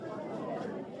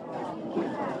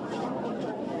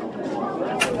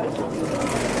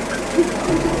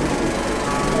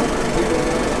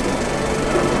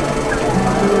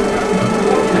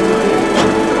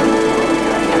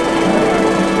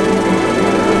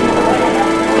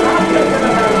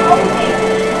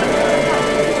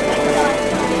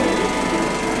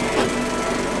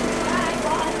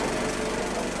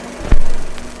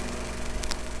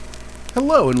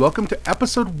Hello and welcome to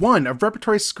episode 1 of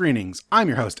Repertory Screenings. I'm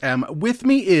your host, Em. With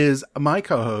me is my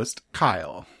co-host,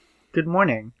 Kyle. Good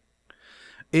morning.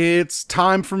 It's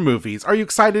time for movies. Are you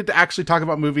excited to actually talk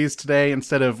about movies today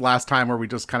instead of last time where we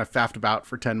just kind of faffed about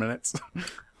for 10 minutes?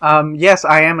 Yes,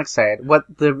 I am excited. What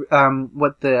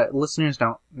the listeners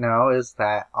don't know is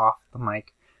that off the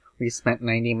mic, we spent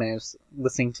 90 minutes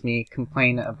listening to me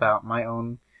complain about my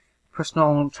own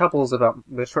personal troubles about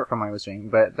the short film I was doing,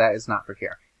 but that is not for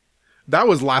here. That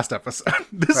was last episode.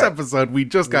 This right. episode, we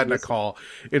just got in a call.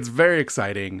 It's very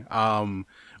exciting.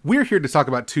 We're here to talk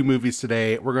about 2 movies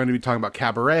today. We're going to be talking about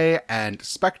Cabaret and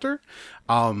Spectre.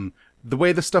 The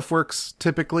way this stuff works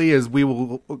typically is we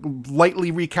will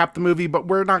lightly recap the movie, but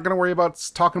we're not going to worry about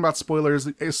talking about spoilers.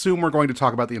 Assume we're going to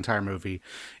talk about the entire movie.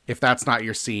 If that's not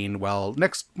your scene, well,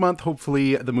 next month,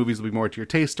 hopefully the movies will be more to your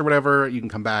taste or whatever. You can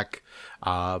come back.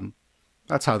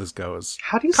 That's how this goes.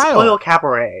 How do you spoil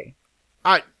Cabaret?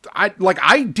 I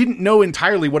didn't know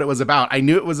entirely what it was about. I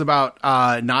knew it was about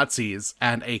Nazis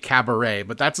and a cabaret,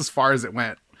 but that's as far as it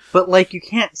went. But, you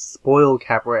can't spoil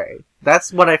Cabaret.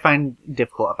 That's what I find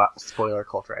difficult about spoiler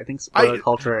culture. I think spoiler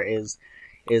culture is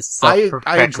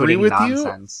self-perpetuating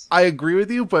nonsense. I agree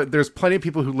with you, but there's plenty of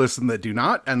people who listen that do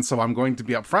not, and so I'm going to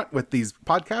be upfront with these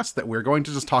podcasts that we're going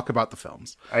to just talk about the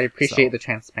films. I appreciate the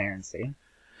transparency.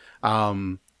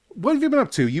 What have you been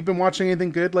up to? You've been watching anything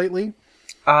good lately?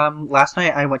 Last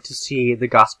night I went to see The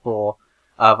Gospel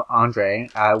of Andre,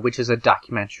 which is a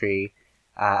documentary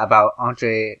about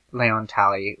Andre Leon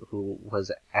Talley, who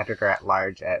was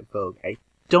editor-at-large at Vogue. I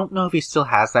don't know if he still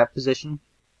has that position,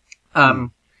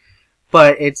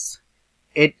 but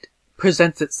it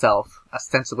presents itself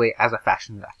ostensibly as a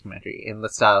fashion documentary in the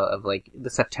style of, the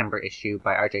September issue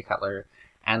by R.J. Cutler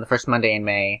and The First Monday in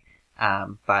May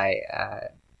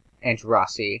by Andrew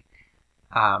Rossi,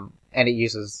 and it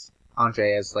uses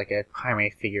Andre as a primary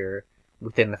figure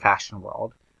within the fashion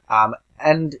world.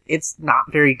 And it's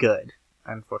not very good,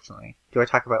 unfortunately. Do I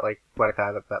talk about what I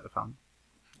thought about the film?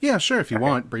 Yeah, sure, if you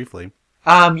want, briefly.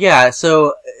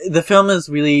 So the film is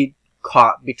really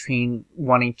caught between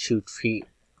wanting to treat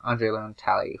Andre Leon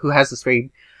Talley, who has this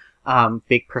very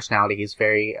big personality. He's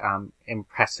very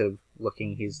impressive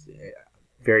looking. He's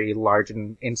very large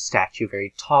in stature,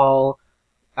 very tall,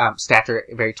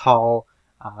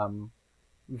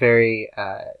 very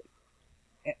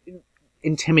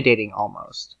intimidating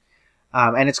almost.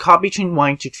 And it's caught between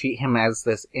wanting to treat him as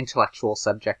this intellectual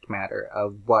subject matter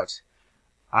of what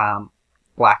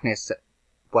blackness,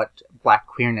 what black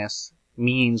queerness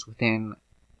means within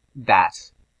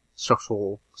that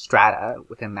social strata,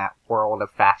 within that world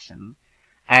of fashion,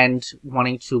 and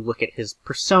wanting to look at his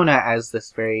persona as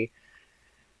this very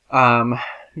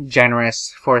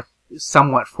generous,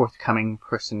 somewhat forthcoming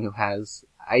person who has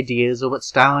ideas of what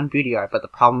style and beauty are, but the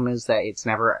problem is that it's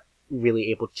never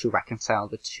really able to reconcile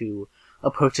the two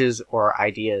approaches or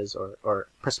ideas or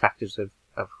perspectives of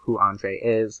who Andre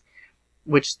is,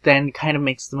 which then kind of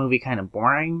makes the movie kind of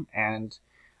boring. And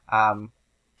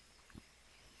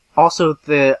also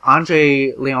the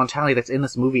Andre Leon Talley that's in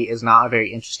this movie is not a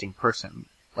very interesting person.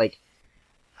 They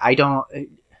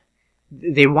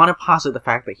want to posit the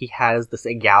fact that he has this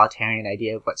egalitarian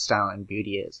idea of what style and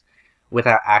beauty is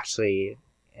without actually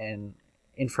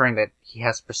inferring that he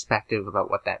has perspective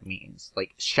about what that means.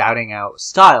 Shouting out,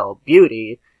 style,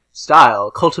 beauty,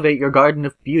 style, cultivate your garden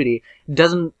of beauty,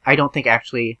 I don't think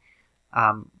actually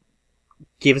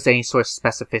gives any sort of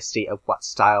specificity of what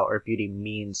style or beauty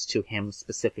means to him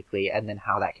specifically, and then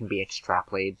how that can be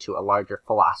extrapolated to a larger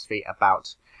philosophy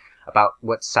about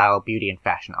what style, beauty, and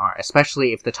fashion are,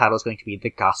 especially if the title is going to be The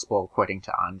Gospel According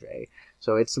to Andre.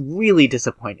 So it's really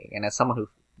disappointing, and as someone who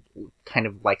kind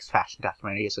of likes fashion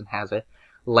documentaries and has a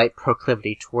light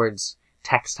proclivity towards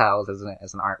textiles as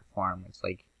an art form, it's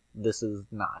this is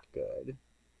not good.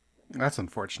 That's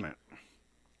unfortunate.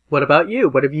 What about you?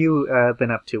 What have you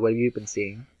been up to? What have you been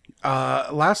seeing?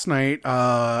 Last night,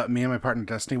 me and my partner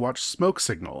Destiny watched Smoke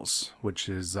Signals, which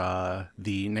is the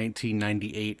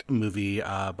 1998 movie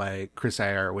by Chris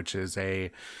Ayer, which is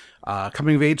a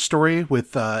coming-of-age story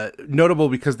with notable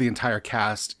because the entire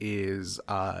cast is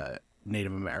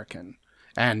Native American,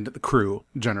 and the crew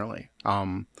generally.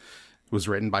 It was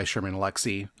written by Sherman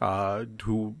Alexie,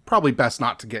 who probably best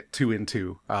not to get too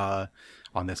into on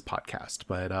this podcast,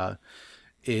 but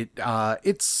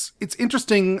it's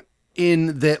interesting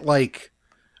in that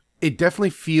it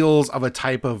definitely feels of a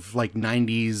type of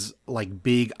 90s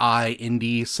big eye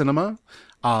indie cinema,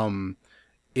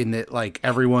 in that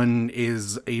everyone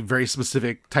is a very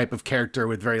specific type of character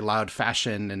with very loud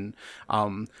fashion, and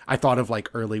I thought of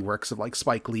early works of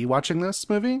Spike Lee watching this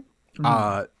movie.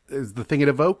 Is the thing it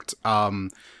evoked.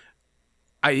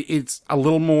 it's a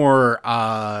little more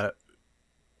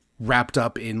wrapped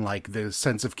up in like the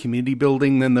sense of community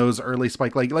building than those early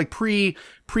Spike Lee, like pre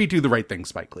Do the Right Thing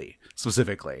Spike Lee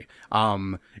specifically.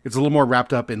 It's a little more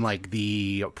wrapped up in like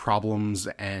the problems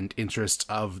and interests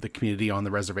of the community on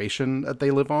the reservation that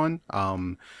they live on.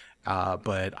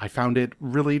 But I found it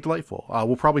really delightful.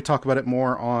 We'll probably talk about it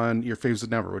more on Your Faves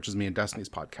Would Never, which is me and Destiny's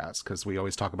podcast, because we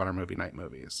always talk about our movie night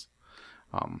movies.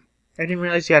 I didn't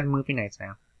realize you had movie nights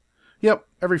now. Yep,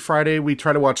 every Friday we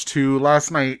try to watch 2.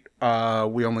 Last night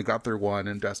we only got through 1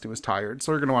 and Destiny was tired,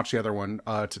 so we're going to watch the other one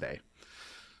today.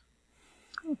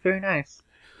 Oh, very nice.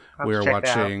 We're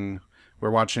watching,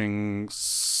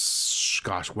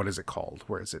 gosh, what is it called?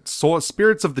 Where is it?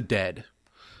 Spirits of the Dead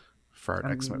for our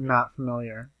next movie. Not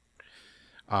familiar.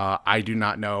 I do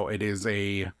not know. It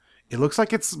looks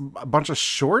like it's a bunch of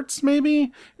shorts,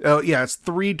 maybe? Yeah, it's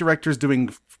 3 directors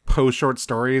doing Poe short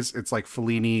stories. It's like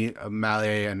Fellini, Malle,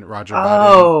 and Roger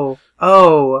Vadim.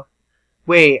 Oh.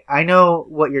 Wait, I know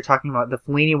what you're talking about. The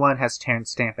Fellini one has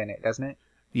Terrence Stamp in it, doesn't it?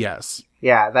 Yes.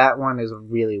 Yeah, that one is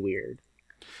really weird.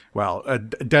 Well,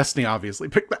 Destiny obviously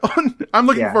picked that one. I'm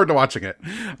looking forward to watching it.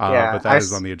 But that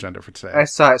is on the agenda for today. I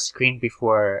saw it screened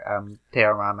before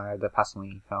Teorama, the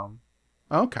Pasolini film.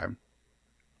 Okay.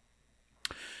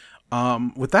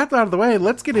 With that out of the way,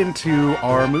 let's get into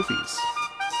our movies.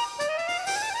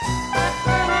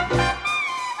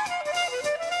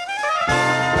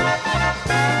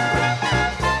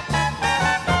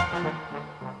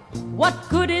 What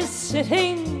good is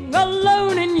sitting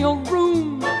alone in your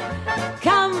room?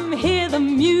 Come hear the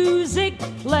music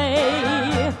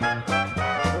play.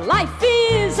 Life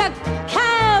is a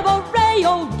cabaret,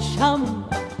 old chum.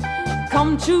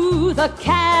 Come to the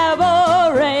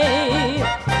cabaret.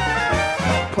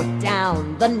 Put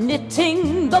down the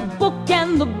knitting, the book,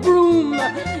 and the broom.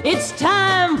 It's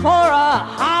time for a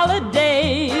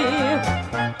holiday.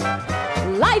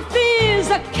 Life is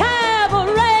a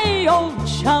cabaret, old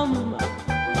chum.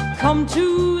 Come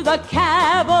to the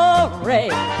cabaret.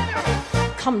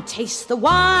 Come taste the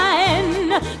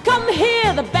wine. Come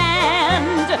hear the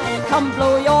band. Come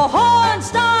blow your horn,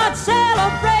 start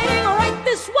celebrating. Right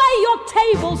this way, your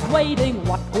table's waiting.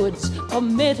 What good's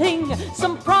permitting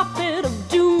some prophet of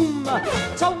doom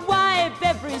to wipe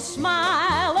every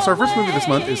smile away? So our first movie this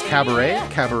month is Cabaret.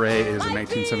 Cabaret is a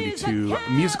 1972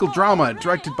 musical drama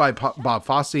directed by Bob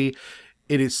Fosse.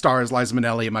 It stars Liza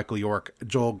Minnelli, Michael York,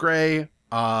 Joel Grey,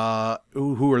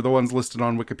 who are the ones listed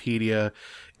on Wikipedia.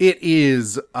 It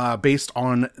is based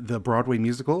on the Broadway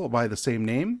musical by the same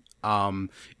name.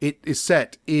 It is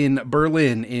set in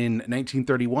Berlin in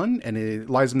 1931, and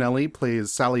Liza Minnelli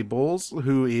plays Sally Bowles,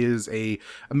 who is a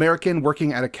American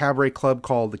working at a cabaret club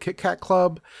called the Kit Kat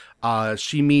Club.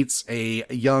 She meets a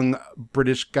young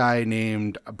British guy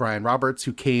named Brian Roberts,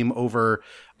 who came over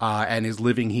and is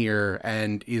living here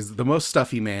and is the most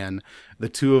stuffy man. The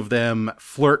two of them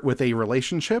flirt with a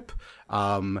relationship.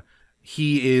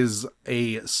 He is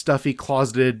a stuffy,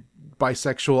 closeted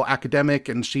bisexual academic,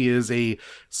 and she is a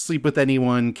sleep with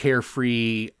anyone,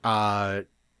 carefree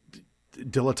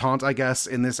dilettante, I guess,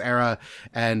 in this era.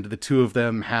 And the two of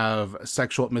them have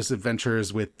sexual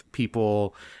misadventures with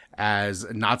people as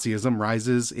Nazism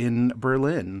rises in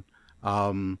Berlin,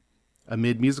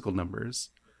 amid musical numbers.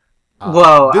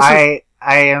 I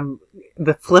am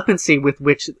the flippancy with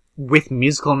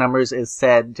musical numbers is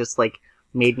said just like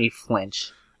made me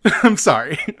flinch. I'm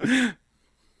sorry.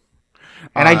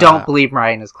 And I don't believe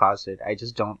Ryan is closeted. I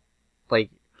just don't I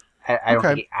don't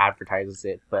think he advertises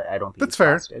it, but I don't think that's he's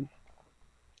fair.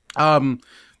 closeted.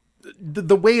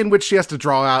 The way in which she has to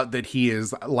draw out that he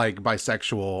is like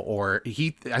bisexual, or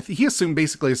he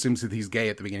basically assumes that he's gay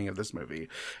at the beginning of this movie,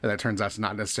 and that turns out to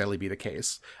not necessarily be the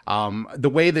case.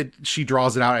 The way that she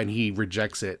draws it out and he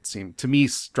rejects it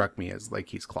struck me as like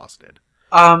he's closeted.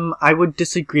 I would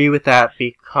disagree with that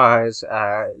because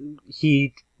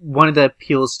one of the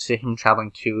appeals to him traveling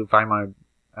to Weimar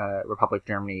Republic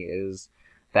Germany is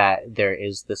that there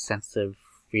is this sense of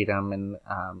freedom and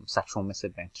sexual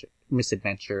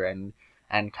misadventure and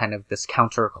kind of this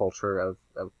counterculture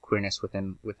of queerness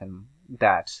within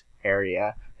that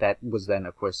area that was then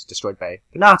of course destroyed by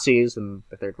the Nazis and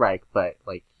the Third Reich, but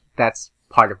like that's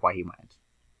part of why he went.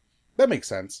 That makes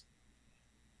sense.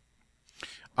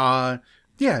 So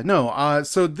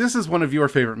this is one of your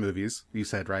favorite movies, you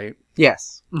said, right?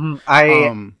 Yes.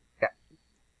 Mm-hmm. Yeah.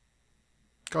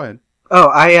 Go ahead. Oh,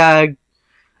 I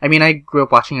grew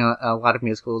up watching a lot of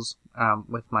musicals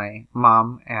with my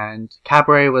mom, and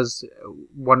Cabaret was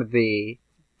one of the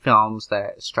films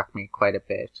that struck me quite a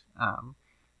bit.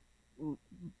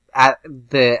 At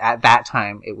that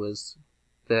time, it was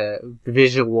the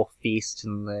visual feast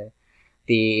and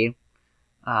the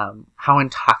how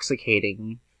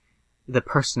intoxicating the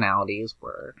personalities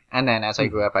were. And then as I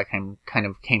grew up, I kind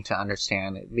of came to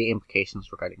understand the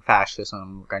implications regarding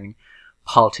fascism, regarding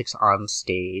politics on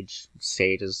stage.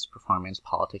 Stage is performance,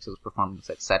 politics is performance,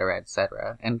 etc.,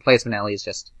 etc. And Liza Minnelli is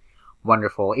just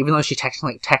wonderful, even though she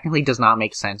technically does not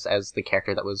make sense as the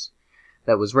character that was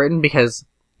written, because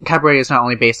Cabaret is not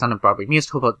only based on a Broadway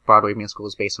musical, but the Broadway musical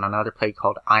is based on another play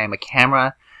called I Am a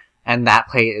Camera, and that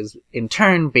play is in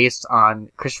turn based on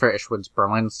Christopher Isherwood's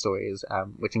Berlin stories,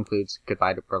 which includes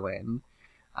Goodbye to Berlin.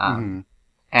 And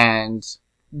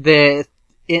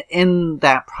in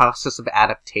that process of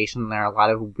adaptation, there are a lot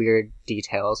of weird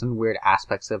details and weird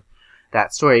aspects of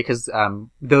that story, because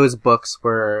those books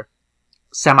were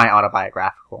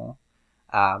semi-autobiographical.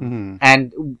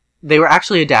 And they were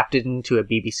actually adapted into a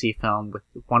BBC film with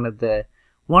one of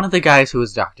the guys who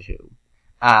was Doctor Who,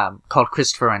 called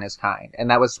Christopher and His Kind.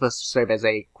 And that was supposed to serve as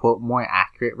a, quote, more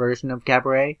accurate version of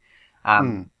Cabaret.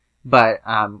 But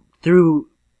through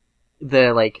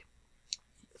the,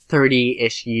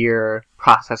 30-ish year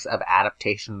process of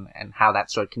adaptation and how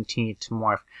that sort of continued to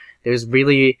morph, there's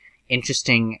really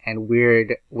interesting and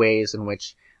weird ways in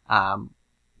which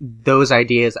those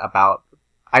ideas about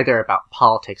either about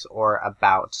politics or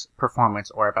about performance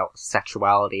or about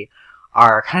sexuality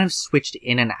are kind of switched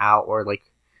in and out, or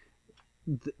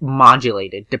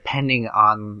modulated depending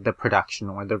on the production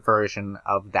or the version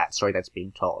of that story that's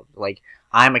being told.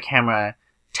 I'm a Camera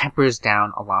tempers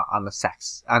down a lot on the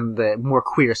sex, on the more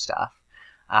queer stuff.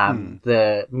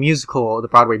 The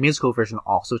Broadway musical version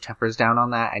also tempers down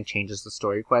on that and changes the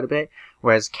story quite a bit.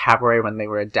 Whereas Cabaret, when they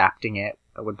were adapting it,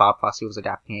 when Bob Fosse was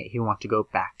adapting it, he wanted to go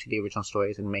back to the original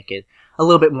stories and make it a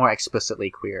little bit more explicitly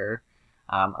queer,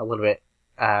 a little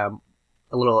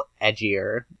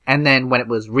edgier. And then when it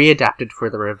was readapted for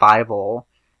the revival,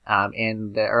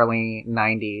 in the early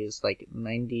 90s,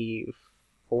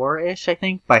 94-ish, I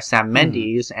think, by Sam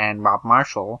Mendes and Rob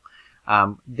Marshall,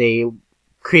 they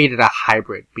created a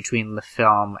hybrid between the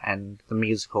film and the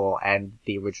musical and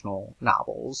the original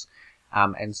novels.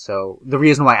 And so the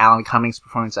reason why Alan Cummings'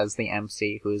 performance as the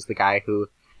MC, the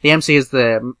MC is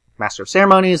the master of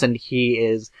ceremonies, and he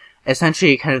is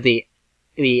essentially kind of the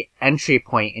entry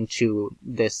point into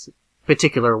this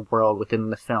particular world within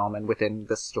the film and within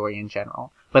the story in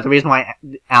general. But the reason why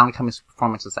Alan Cummings'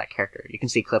 performance as that character, you can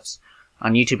see clips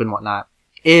on YouTube and whatnot,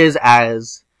 is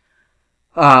as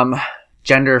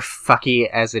gender fucky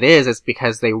as it is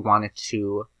because they wanted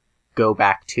to go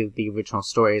back to the original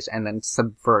stories and then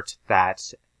subvert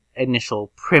that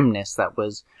initial primness that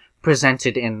was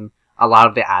presented in a lot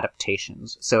of the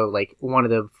adaptations. So, one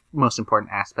of the most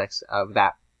important aspects of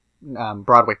that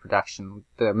Broadway production,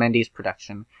 the Mendes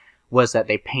production, was that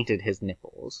they painted his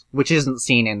nipples, which isn't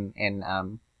seen in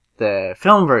the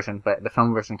film version, but the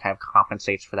film version kind of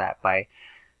compensates for that by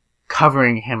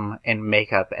covering him in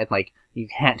makeup, and you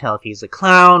can't tell if he's a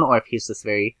clown or if he's this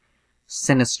very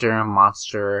sinister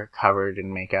monster covered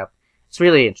in makeup. It's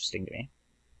really interesting to me.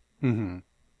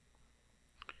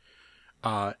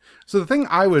 So the thing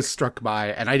I was struck by,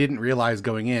 and I didn't realize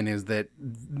going in, is that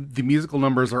the musical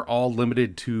numbers are all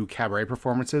limited to cabaret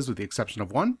performances, with the exception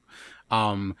of one,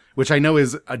 which I know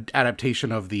is an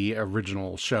adaptation of the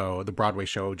original show. The Broadway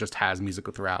show just has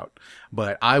musical throughout.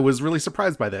 But I was really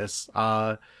surprised by this,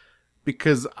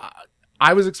 because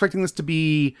I was expecting this to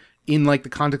be in the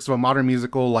context of a modern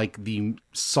musical, the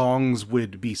songs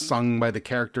would be sung by the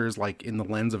characters in the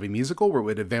lens of a musical, where it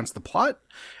would advance the plot.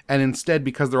 And instead,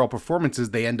 because they're all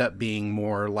performances, they end up being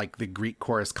more like the Greek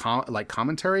chorus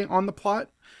commentary on the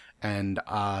plot. And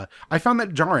I found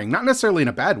that jarring, not necessarily in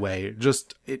a bad way,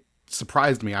 just it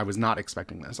surprised me. I was not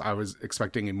expecting this. I was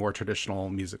expecting a more traditional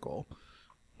musical.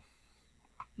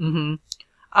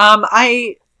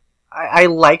 I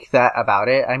like that about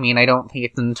it. I mean, I don't think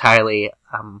it's entirely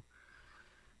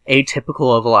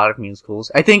atypical of a lot of musicals.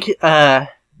 I think, not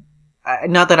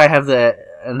that I have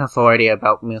an authority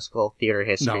about musical theater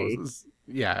history.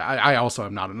 No, I also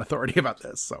am not an authority about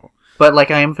this, so. But,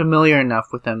 I am familiar enough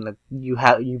with them that you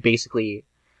basically,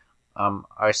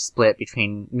 are split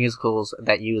between musicals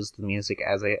that use the music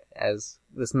as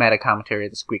this meta commentary,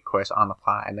 this Greek chorus on the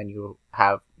plot, and then you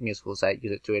have musicals that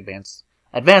use it to advance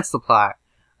the plot.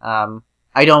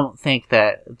 I don't think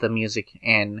that the music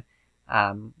in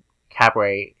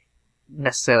Cabaret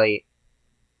necessarily.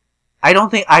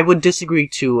 I would disagree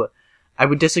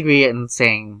in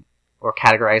saying or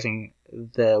categorizing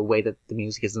the way that the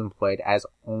music is employed as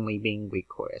only being Greek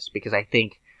chorus, because I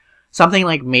think something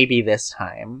like Maybe This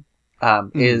Time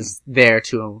is there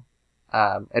to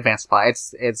advance the plot.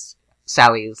 It's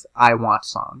Sally's I Want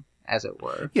song, as it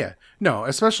were. Yeah, no,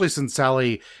 especially since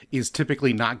Sally is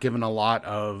typically not given a lot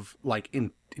of like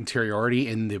interiority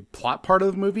in the plot part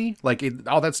of the movie. Like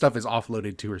all that stuff is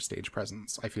offloaded to her stage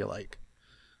presence, I feel like.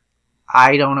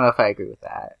 I don't know if I agree with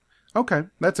that. Okay,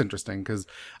 that's interesting because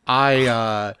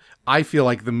I feel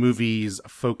like the movie's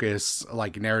focus,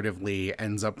 like narratively,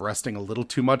 ends up resting a little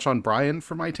too much on Brian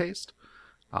for my taste.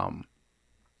 Okay,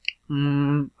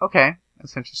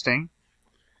 that's interesting.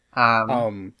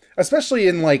 Especially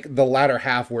in like the latter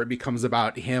half where it becomes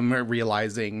about him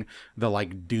realizing the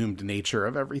like doomed nature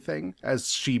of everything as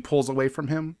she pulls away from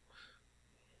him.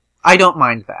 I don't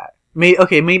mind that.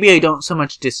 Maybe I don't so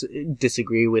much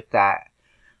disagree with that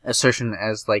assertion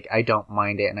as like I don't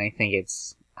mind it, and I think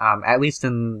it's at least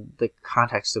in the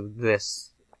context of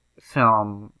this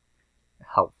film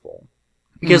helpful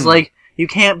because like you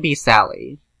can't be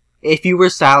Sally. If you were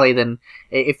Sally, then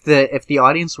if the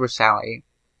audience were Sally,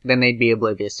 then they'd be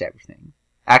oblivious to everything.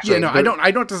 Actually, yeah, no,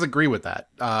 I don't disagree with that.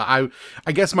 I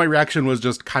guess my reaction was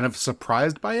just kind of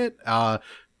surprised by it,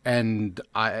 and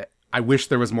I wish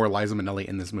there was more Liza Minnelli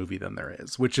in this movie than there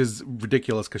is, which is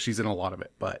ridiculous because she's in a lot of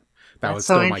it, but that was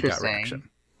still my gut reaction.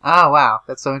 Oh wow,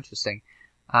 that's so interesting.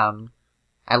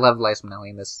 I love Liza Minnelli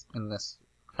in this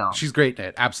film. She's great in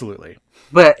it, absolutely.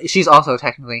 But she's also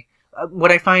technically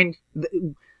what I find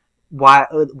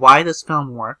why this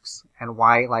film works and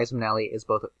why Liza Minnelli is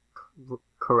both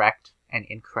correct and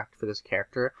incorrect for this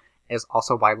character is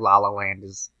also why La La Land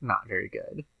is not very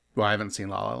good. Well, I haven't seen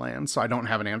La La Land, so I don't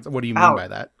have an answer. What do you mean by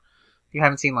that? You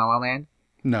haven't seen La La Land?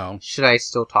 No. Should I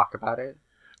still talk about it?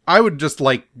 I would just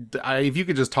like, if you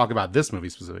could just talk about this movie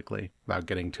specifically, without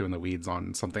getting too in the weeds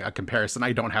on something, a comparison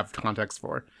I don't have context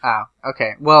for. Oh,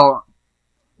 okay. Well,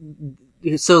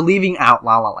 so leaving out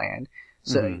La La Land,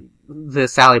 so the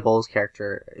Sally Bowles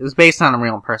character is based on a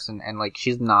real person, and like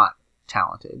she's not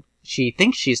talented. She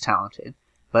thinks she's talented,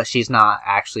 but she's not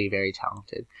actually very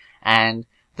talented. And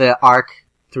the arc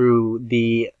through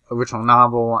the original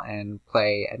novel and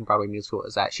play and Broadway musical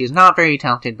is that she's not very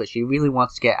talented, but she really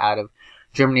wants to get out of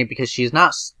Germany because she is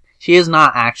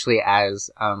not actually as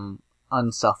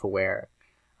unself-aware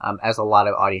as a lot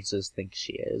of audiences think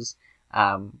she is,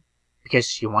 because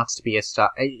she wants to be a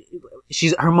star.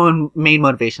 Her main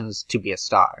motivation is to be a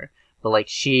star, but like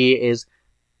she is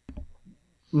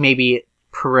maybe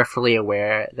peripherally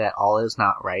aware that all is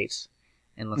not right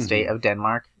in the state of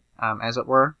Denmark, as it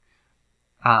were.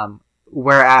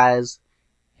 Whereas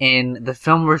in the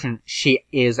film version, she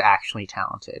is actually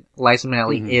talented. Liza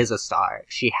Minnelli is a star.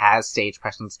 She has stage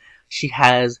presence. She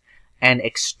has an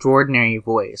extraordinary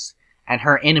voice. And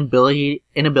her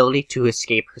inability to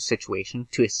escape her situation,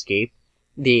 to escape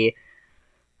the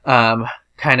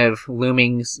kind of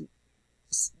looming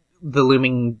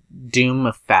doom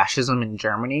of fascism in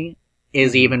Germany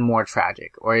is even more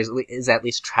tragic, or is at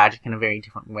least tragic in a very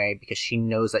different way, because she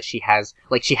knows that she has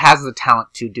the talent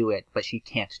to do it, but she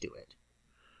can't do it.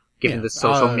 Given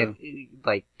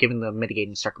the given the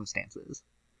mitigating circumstances.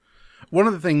 One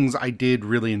of the things I did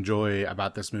really enjoy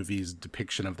about this movie's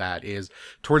depiction of that is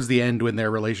towards the end, when their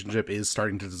relationship is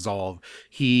starting to dissolve,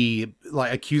 he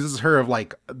like accuses her of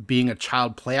like being a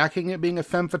child play acting it, being a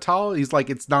femme fatale. He's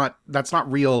like, that's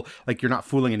not real. Like, you're not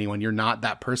fooling anyone. You're not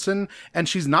that person. And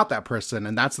she's not that person.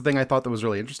 And that's the thing I thought that was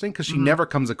really interesting, because she never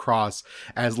comes across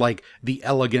as like the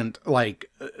elegant, like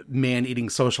man-eating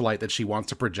socialite that she wants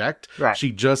to project. Right.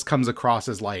 She just comes across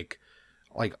as like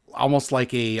almost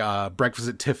like a Breakfast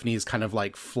at Tiffany's kind of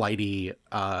like flighty,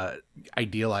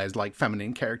 idealized like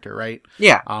feminine character, right?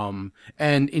 Yeah.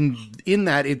 And in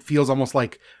that, it feels almost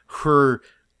like her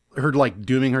like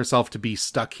dooming herself to be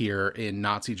stuck here in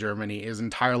Nazi Germany is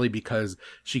entirely because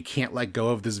she can't let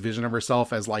go of this vision of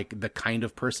herself as like the kind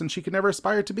of person she could never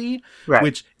aspire to be. Right.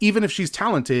 Which, even if she's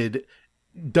talented,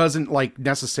 doesn't like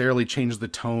necessarily change the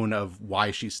tone of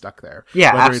why she's stuck there.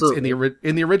 Yeah, whether absolutely. It's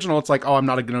in the original, it's like, oh, I'm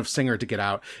not a good enough singer to get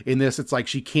out. In this, it's like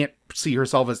she can't see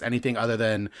herself as anything other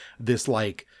than this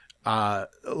like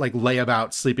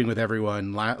layabout, sleeping with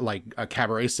everyone, like a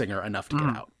cabaret singer enough to get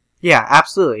out. Yeah,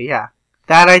 absolutely. Yeah,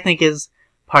 that I think is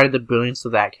part of the brilliance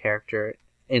of that character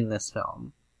in this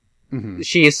film. Mm-hmm.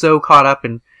 She is so caught up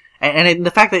in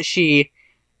the fact that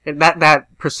that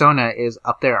persona is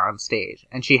up there on stage,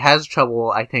 and she has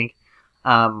trouble, I think,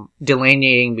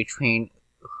 delineating between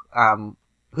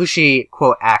who she,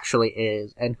 quote, actually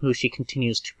is and who she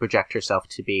continues to project herself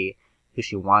to be, who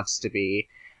she wants to be.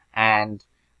 And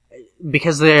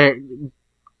because I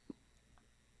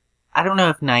don't know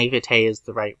if naivete is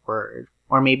the right word,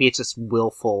 or maybe it's just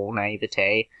willful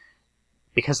naivete.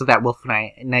 Because of that willful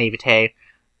naivete,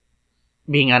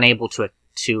 being unable to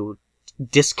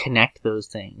disconnect those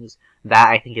things, that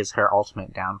I think is her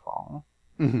ultimate downfall.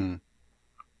 Mm-hmm.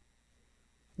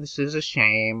 This is a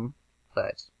shame,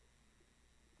 but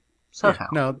somehow.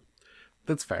 No,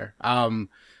 that's fair.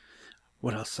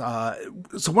 What else?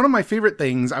 So one of my favorite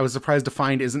things I was surprised to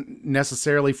find isn't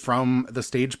necessarily from the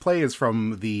stage play, is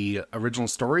from the original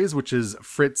stories, which is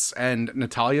Fritz and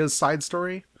Natalia's side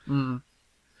story. Mm.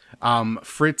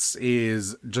 Fritz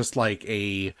is just like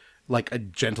a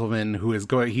gentleman who is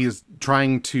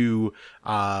trying to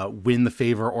win the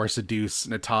favor or seduce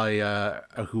Natalia,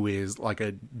 who is like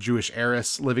a Jewish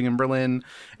heiress living in Berlin,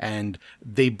 and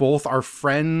they both are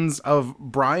friends of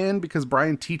Brian because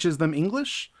Brian teaches them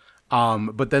English.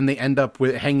 But then they end up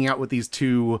hanging out with these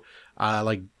two,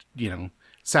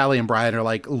 Sally and Brian are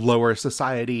like lower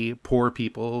society, poor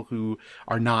people who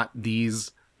are not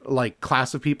these like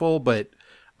class of people, but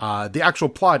the actual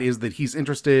plot is that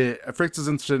Fritz is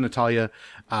interested in Natalia,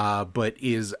 but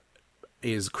is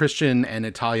Christian, and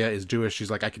Natalia is Jewish. She's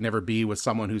like, I could never be with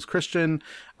someone who's Christian.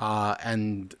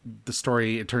 And the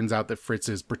story, it turns out that Fritz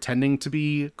is pretending to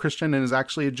be Christian and is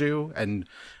actually a Jew, and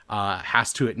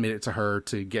has to admit it to her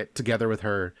to get together with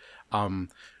her,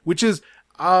 which is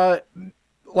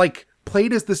like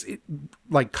played as this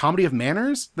like comedy of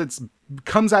manners that's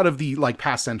comes out of the like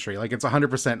past century. Like it's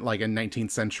 100% like a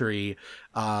 19th century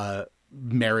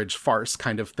marriage farce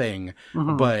kind of thing,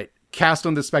 but cast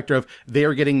on the specter of they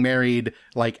are getting married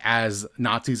like as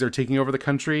Nazis are taking over the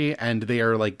country, and they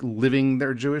are like living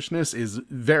their Jewishness is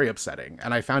very upsetting.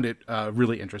 And I found it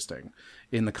really interesting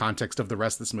in the context of the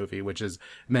rest of this movie, which is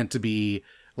meant to be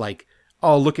like,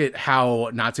 oh, look at how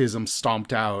Nazism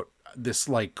stomped out this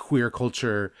like queer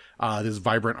culture, this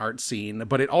vibrant art scene,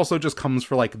 but it also just comes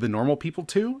for like the normal people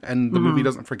too, and the movie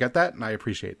doesn't forget that, and I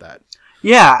appreciate that.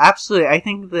 Yeah, absolutely. I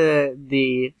think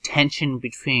the tension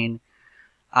between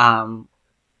those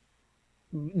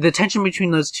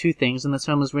two things in this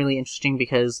film is really interesting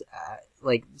because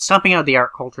like stomping out the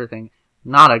art culture thing,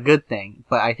 not a good thing,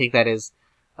 but I think that is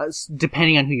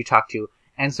depending on who you talk to,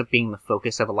 ends up being the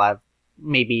focus of a lot of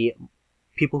maybe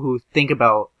people who think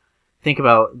about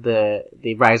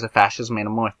the rise of fascism in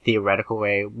a more theoretical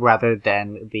way rather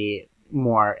than the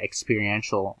more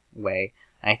experiential way.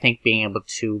 I think being able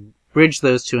to bridge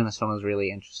those two in this film is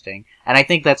really interesting. And I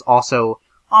think that's also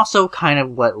kind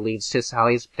of what leads to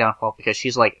Sally's downfall, because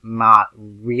she's like not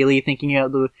really thinking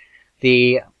about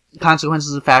the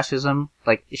consequences of fascism.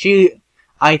 Like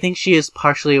I think she is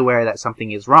partially aware that something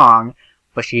is wrong,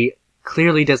 but she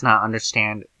clearly does not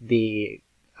understand the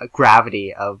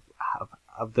gravity of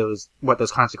those, what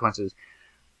those consequences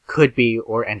could be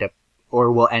or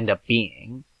will end up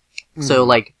being. Mm-hmm. So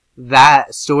like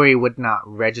that story would not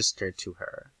register to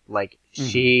her. Like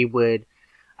she would,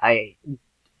 like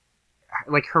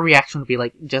her reaction would be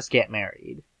like, just get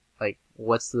married. Like,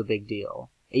 what's the big deal?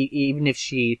 Even if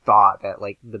she thought that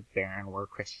like the Baron were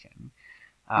Christian.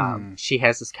 She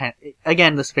has this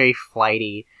this very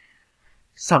flighty,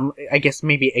 I guess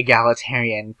maybe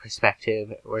egalitarian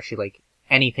perspective where she like,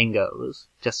 anything goes,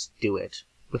 just do it,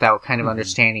 without kind of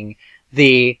understanding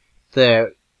the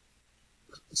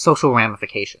social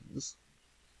ramifications.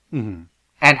 Mm-hmm.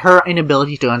 And her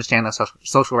inability to understand the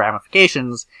social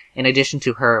ramifications, in addition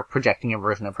to her projecting a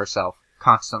version of herself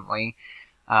constantly,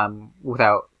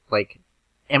 without like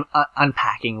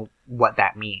unpacking what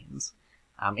that means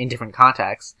in different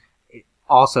contexts, it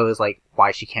also is like why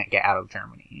she can't get out of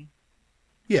Germany.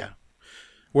 Yeah.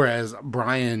 Whereas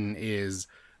Brian is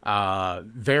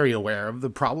very aware of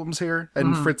the problems here,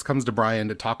 and Fritz comes to Brian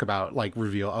to talk about, like,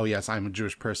 reveal, oh yes, I'm a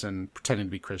Jewish person pretending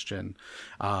to be Christian.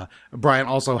 Brian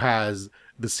also has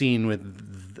the scene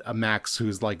with Max,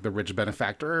 who's like the rich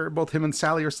benefactor both him and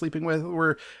Sally are sleeping with,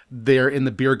 where they're in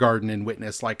the beer garden and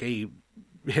witness like a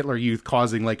Hitler Youth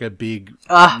causing like a big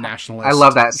nationalist, I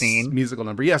love that scene, musical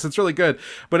number. Yes, it's really good.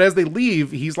 But as they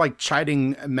leave, he's like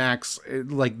chiding Max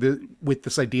like with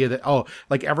this idea that, oh,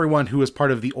 like everyone who was part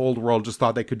of the old world just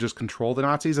thought they could just control the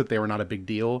Nazis, that they were not a big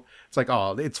deal. It's like,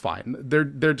 oh, it's fine.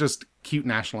 They're just cute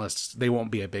nationalists. They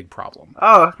won't be a big problem.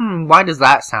 Oh, why does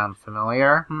that sound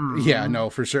familiar? Yeah,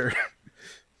 no, for sure.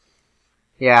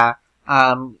 Yeah.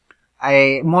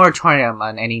 A moratorium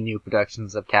on any new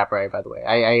productions of Cabaret, by the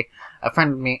way.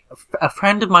 A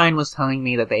friend of mine was telling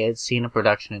me that they had seen a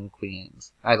production in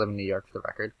Queens. I live in New York, for the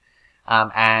record.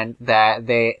 And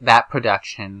that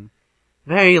production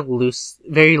very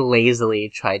lazily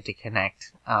tried to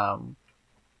connect,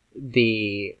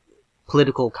 the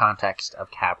political context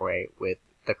of Cabaret with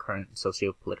the current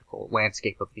socio-political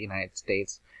landscape of the United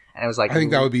States. And it was like, I think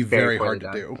that would be very hard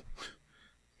to do.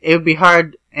 It would be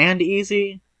hard and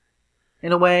easy.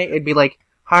 In a way, it'd be, like,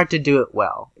 hard to do it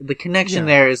well. The connection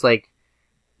there is, like,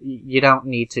 you don't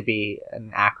need to be an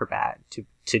acrobat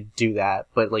to do that,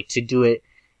 but, like, to do it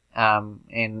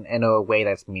in a way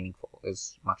that's meaningful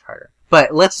is much harder.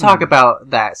 But let's talk about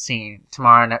that scene.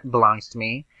 Tomorrow Belongs to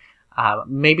Me.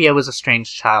 Maybe I was a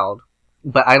strange child,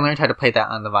 but I learned how to play that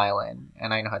on the violin,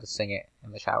 and I know how to sing it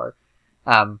in the shower.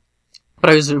 But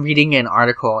I was reading an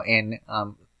article in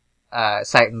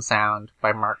Sight and Sound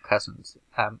by Mark Cousins,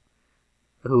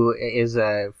 who is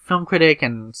a film critic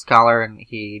and scholar, and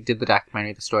he did the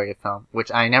documentary The Story of Film,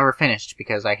 which I never finished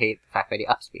because I hate the fact that he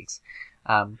upspeaks.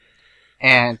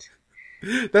 And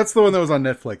that's the one that was on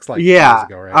Netflix years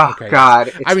ago, right? Oh, okay.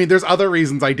 God. I mean, there's other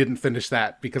reasons I didn't finish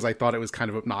that because I thought it was kind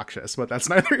of obnoxious, but that's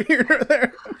neither here nor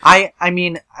there. I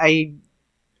mean, I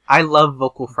love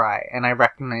Vocal Fry, and I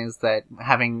recognize that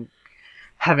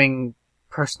having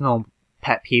personal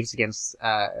pet peeves against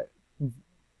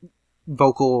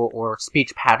vocal or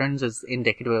speech patterns is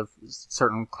indicative of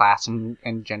certain class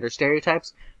and gender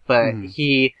stereotypes, but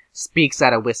he speaks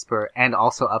at a whisper and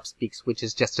also upspeaks, which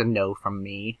is just a no from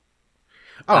me.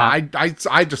 Oh,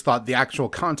 I just thought the actual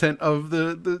content of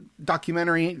the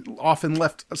documentary often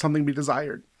left something to be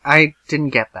desired. I didn't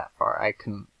get that far. I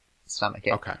couldn't stomach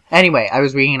it. Okay. Anyway, I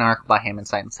was reading an article by him in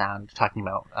Sight and Sound talking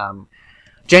about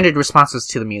gendered responses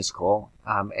to the musical,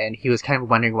 and he was kind of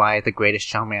wondering why The Greatest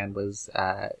Showman was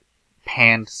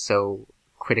panned so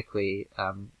critically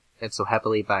and so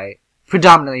heavily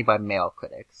predominantly by male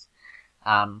critics.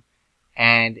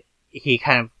 And he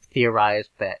kind of theorized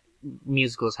that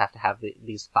musicals have to have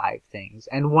these 5 things,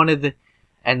 and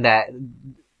that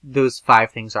those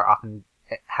 5 things are often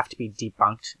have to be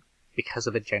debunked because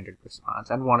of a gendered response.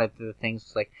 And one of the things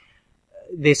was like,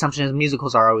 the assumption is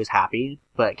musicals are always happy,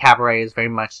 but Cabaret is very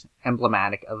much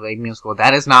emblematic of a musical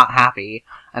that is not happy,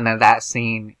 and then that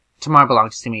scene, Tomorrow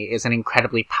Belongs to Me, is an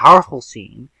incredibly powerful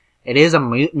scene. It is a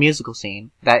musical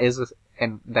scene that is a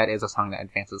song that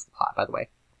advances the plot, by the way.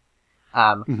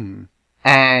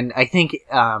 And I think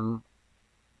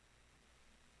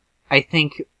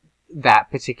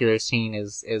that particular scene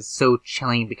is so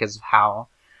chilling because of how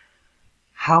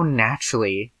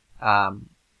naturally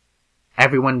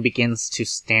everyone begins to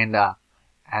stand up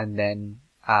and then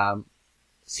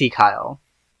see Kyle,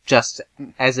 just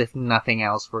as if nothing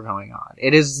else were going on.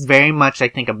 It is very much, I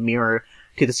think, a mirror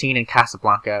to the scene in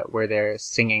Casablanca where they're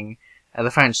singing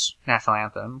the French national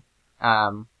anthem.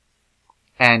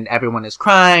 And everyone is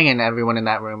crying, and everyone in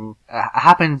that room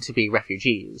happen to be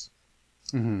refugees.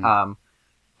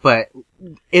 But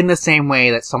in the same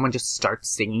way that someone just starts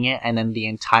singing it, and then the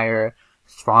entire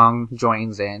throng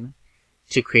joins in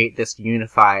to create this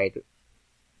unified,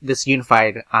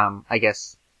 I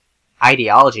guess,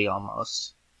 ideology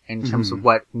almost, in terms of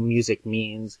what music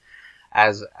means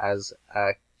as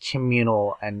a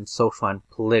communal and social and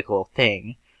political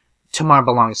thing. Tomorrow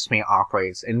Belongs to Me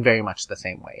operates in very much the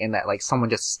same way, in that, like, someone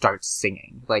just starts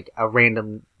singing. Like, a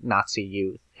random Nazi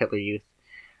youth, Hitler youth,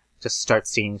 just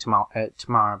starts singing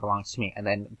Tomorrow Belongs to Me, and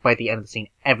then by the end of the scene,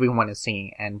 everyone is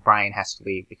singing, and Brian has to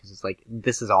leave because it's like,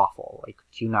 this is awful. Like,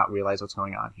 do you not realize what's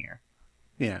going on here?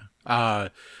 Yeah.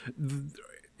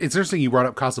 It's interesting you brought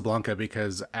up Casablanca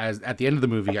because at the end of the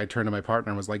movie, I turned to my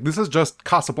partner and was like, this is just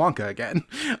Casablanca again,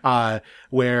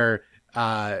 where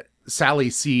Sally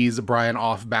sees Brian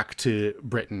off back to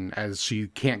Britain as she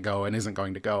can't go and isn't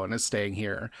going to go and is staying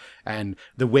here. And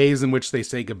the ways in which they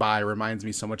say goodbye reminds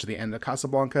me so much of the end of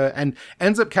Casablanca, and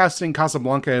ends up casting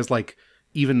Casablanca as like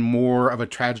even more of a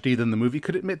tragedy than the movie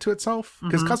could admit to itself.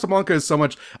 Because Casablanca is so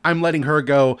much, I'm letting her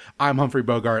go, I'm Humphrey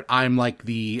Bogart, I'm like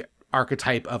the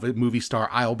archetype of a movie star,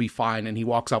 I'll be fine. And he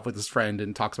walks off with his friend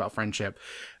and talks about friendship.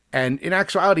 And in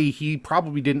actuality, he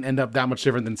probably didn't end up that much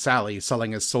different than Sally,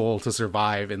 selling his soul to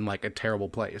survive in like a terrible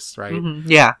place, right?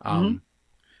 Yeah.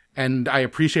 And I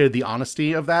appreciated the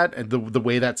honesty of that and the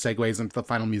way that segues into the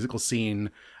final musical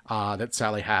scene that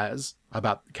Sally has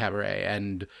about Cabaret.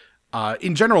 And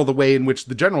in general, the way in which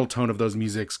the general tone of those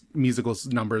musical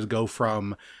numbers go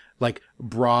from like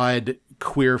broad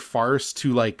queer farce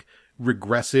to like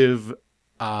regressive.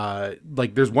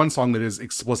 Like there's one song that is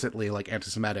explicitly like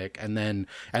anti-Semitic, and then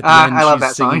at the end I love she's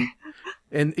that singing, song.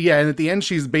 and at the end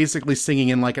she's basically singing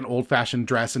in like an old-fashioned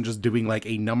dress and just doing like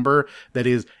a number that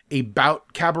is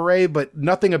about Cabaret, but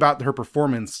nothing about her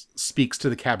performance speaks to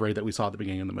the Cabaret that we saw at the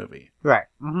beginning of the movie. Right.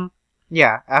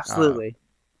 Yeah, absolutely.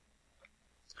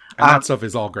 And that stuff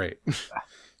is all great.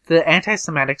 The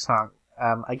anti-Semitic song,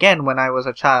 again, when I was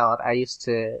a child, I used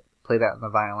to play that on the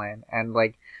violin, and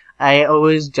like, I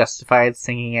always justified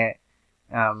singing it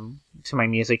to my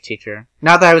music teacher.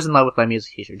 Not that I was in love with my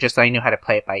music teacher, just that I knew how to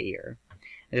play it by ear.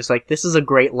 And just like, this is a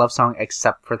great love song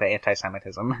except for the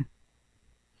anti-Semitism.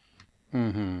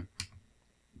 I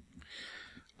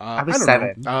was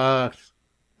 7.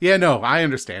 Yeah, no, I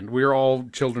understand. We were all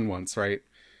children once, right?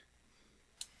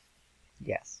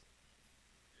 Yes.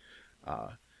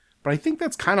 But I think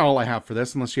that's kind of all I have for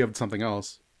this, unless you have something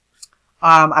else.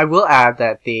 I will add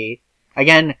that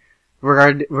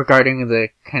regarding the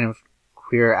kind of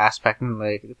queer aspect and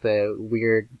the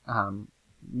weird,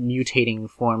 mutating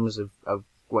forms of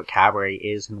what cabaret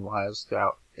is and was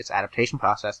throughout its adaptation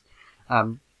process,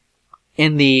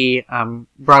 in the,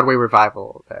 Broadway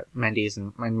revival that Mendes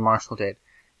and Marshall did,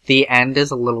 the end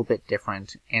is a little bit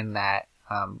different in that,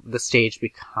 the stage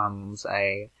becomes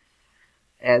the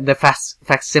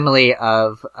facsimile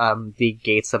of the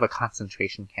gates of a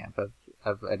concentration camp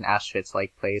of an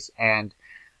Auschwitz-like place, and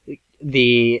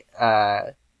the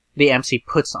MC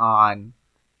puts on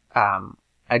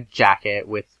a jacket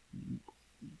with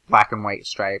black and white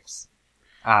stripes.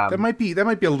 That might be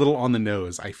a little on the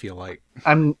nose, I feel like.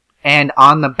 And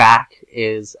on the back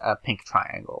is a pink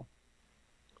triangle.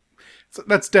 So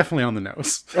that's definitely on the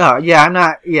nose. Oh yeah,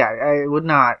 I would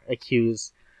not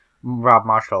accuse Rob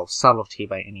Marshall of subtlety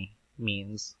by any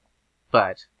means,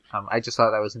 but I just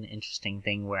thought that was an interesting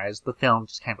thing, whereas the film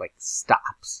just kind of like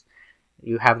stops.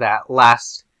 You have that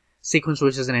last sequence,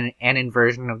 which is an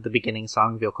inversion of the beginning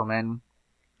song, Willkommen,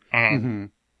 and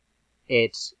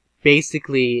it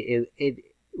basically it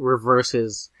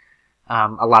reverses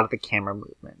a lot of the camera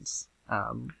movements,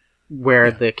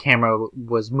 where the camera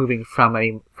was moving from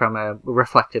a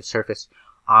reflective surface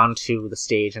onto the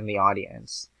stage and the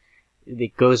audience.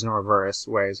 It goes in reverse,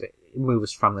 whereas it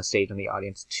moves from the stage and the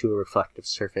audience to a reflective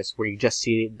surface, where you just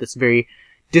see this very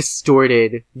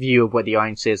distorted view of what the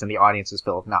audience is, and the audience is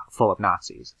full of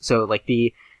Nazis. So, like,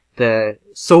 the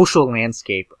social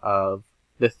landscape of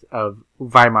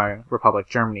Weimar Republic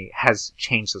Germany has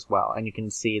changed as well, and you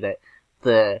can see that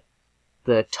the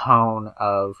tone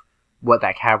of what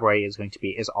that cabaret is going to be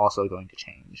is also going to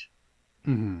change.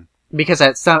 Mm-hmm.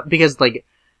 Because like,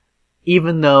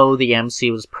 even though the MC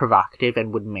was provocative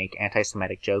and would make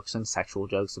anti-Semitic jokes and sexual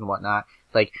jokes and whatnot,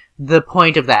 like, the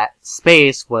point of that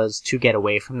space was to get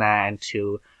away from that and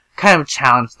to kind of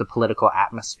challenge the political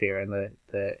atmosphere and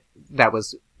that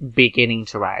was beginning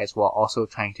to rise, while also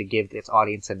trying to give its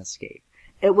audience an escape.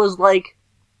 It was like,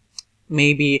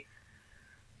 maybe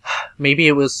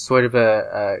it was sort of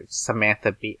a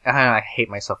Samantha Bee. I hate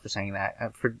myself for saying that.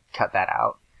 Cut that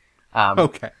out.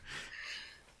 Okay.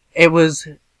 It was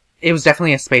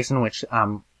definitely a space in which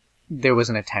there was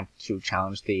an attempt to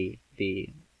challenge the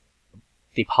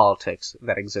politics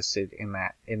that existed in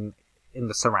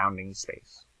the surrounding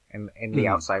space, in the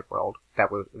outside world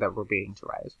that were beginning to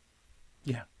rise.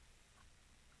 Yeah.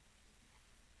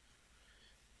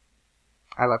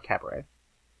 I love cabaret.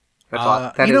 That's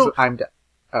all. I'm done.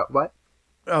 What?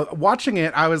 Watching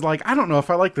it, I was like, I don't know if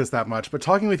I like this that much, but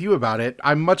talking with you about it,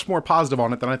 I'm much more positive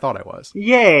on it than I thought I was.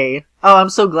 Yay! Oh, I'm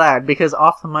so glad, because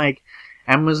off the mic,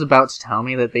 Em was about to tell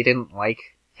me that they didn't like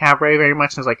cabaret very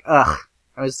much, and I was like, ugh,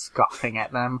 I was scoffing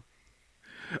at them.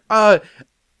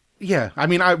 Yeah, I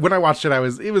mean, when I watched it,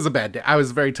 it was a bad day. I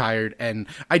was very tired, and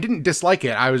I didn't dislike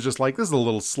it. I was just like, this is a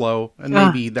little slow, and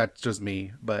maybe that's just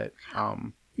me, but,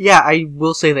 Yeah, I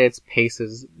will say that its pace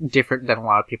is different than a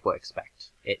lot of people expect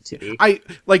it to be. I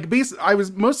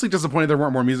was mostly disappointed there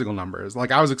weren't more musical numbers. Like,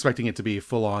 I was expecting it to be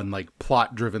full-on, like,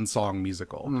 plot-driven song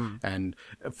musical, and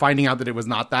finding out that it was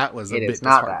not that was a bit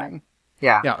disheartening.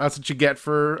 Yeah. Yeah, that's what you get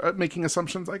for making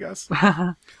assumptions, I guess.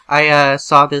 I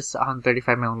saw this on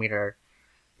 35mm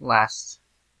last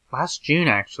June,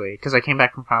 actually, because I came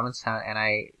back from Provincetown and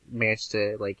I managed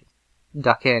to, like,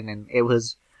 duck in, and it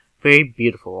was very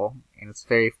beautiful, and it's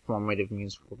very formative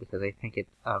musical, because I think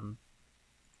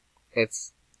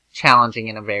it's challenging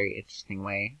in a very interesting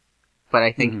way. But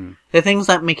I think the things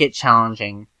that make it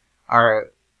challenging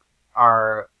are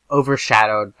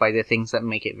overshadowed by the things that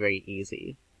make it very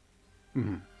easy.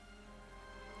 Mm-hmm.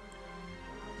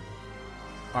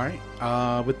 All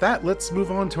right. With that, let's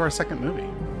move on to our second movie.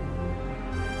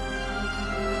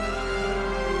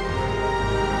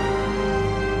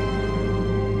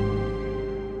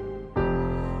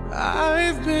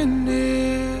 I've been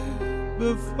here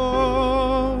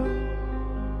before,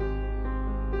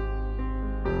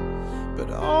 but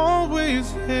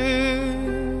always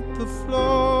hit the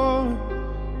floor.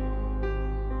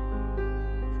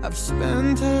 I've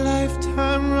spent a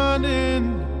lifetime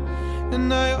running,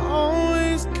 and I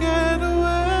always get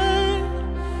away.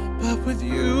 But with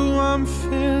you, I'm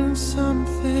feeling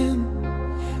something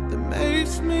that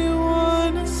makes me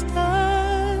wanna stay.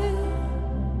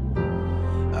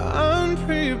 I'm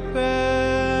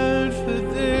prepared for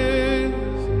this.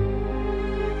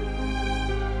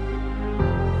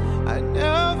 I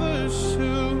never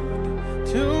shoot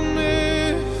to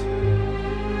miss,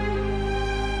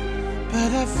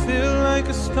 but I feel like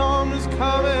a storm is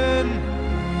coming.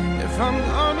 If I'm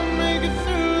gonna make it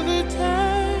through the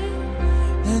day,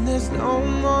 and there's no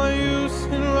more use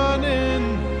in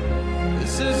running.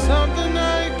 This is something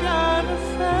I gotta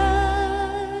face.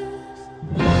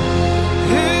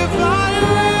 If I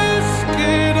risk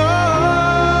it all,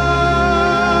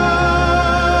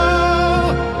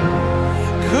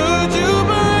 could you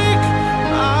break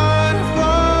my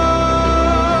fall?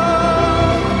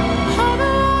 How do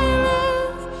I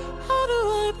live? How do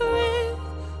I breathe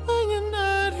when you're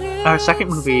not here? Our second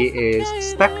movie is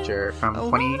Spectre from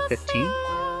 2015,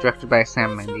 directed by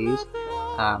Sam Mendes.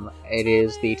 It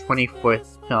is the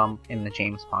 24th film in the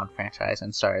James Bond franchise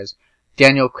and stars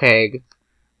Daniel Craig,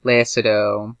 Lea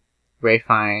Seydoux, Ralph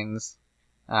Fiennes,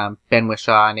 Ben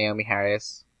Whishaw, Naomi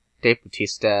Harris, Dave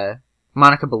Bautista,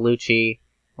 Monica Bellucci,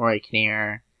 Rory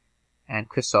Kinnear, and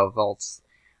Christoph Waltz.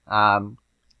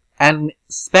 And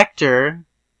Spectre,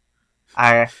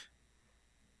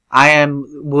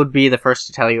 would be the first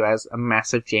to tell you as a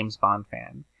massive James Bond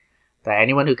fan that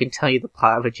anyone who can tell you the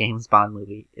plot of a James Bond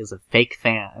movie is a fake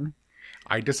fan.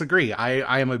 I disagree.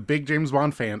 I am a big James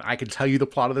Bond fan. I can tell you the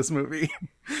plot of this movie.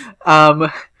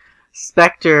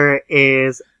 Spectre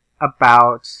is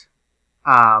about,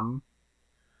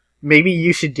 maybe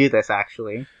you should do this,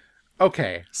 actually.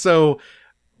 Okay, so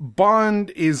Bond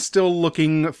is still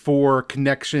looking for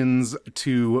connections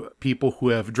to people who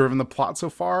have driven the plot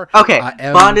so far. Okay,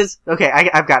 Bond is... Okay,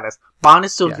 I've got this. Bond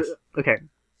is still... Yes. Okay.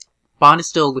 Bond is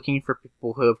still looking for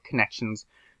people who have connections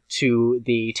to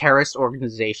the terrorist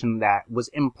organization that was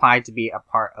implied to be a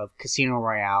part of Casino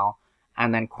Royale,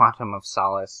 and then Quantum of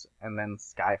Solace, and then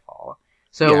Skyfall.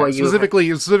 So Yeah, what you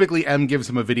specifically, M gives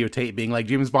him a videotape being like,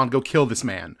 James Bond, go kill this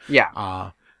man.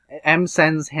 Yeah. M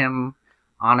sends him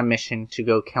on a mission to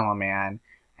go kill a man,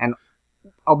 and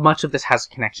much of this has a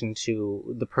connection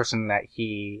to the person that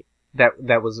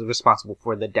that was responsible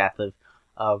for the death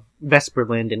of Vesper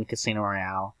Lind in Casino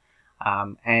Royale.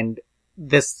 And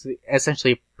this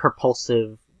essentially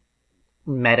propulsive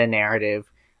meta-narrative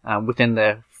within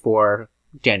the 4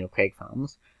 Daniel Craig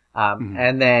films.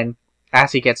 And then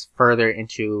as he gets further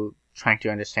into trying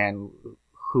to understand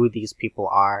who these people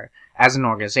are as an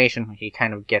organization, he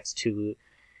kind of gets to...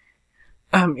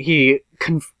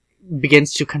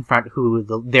 begins to confront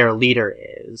who their leader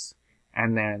is.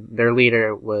 And then their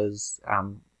leader was...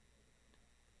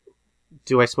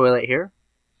 do I spoil it here?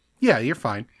 Yeah, you're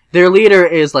fine. Their leader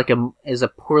is a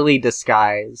poorly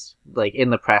disguised, like in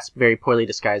the press, very poorly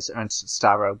disguised Ernst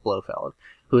Stavro Blofeld,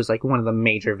 who is like one of the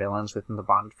major villains within the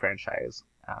Bond franchise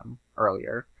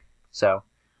earlier. So,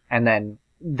 and then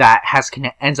that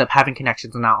ends up having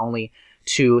connections not only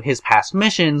to his past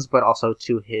missions, but also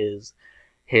to his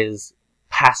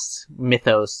past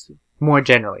mythos more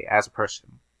generally as a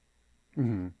person.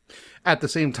 Mm-hmm. At the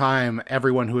same time,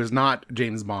 everyone who is not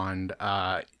James Bond,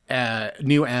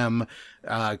 New M,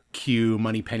 Q,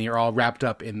 Moneypenny are all wrapped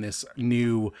up in this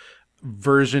new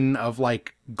version of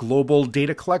like global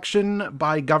data collection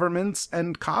by governments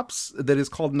and cops that is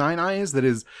called Nine Eyes. That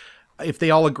is, if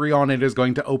they all agree on it, is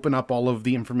going to open up all of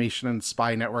the information and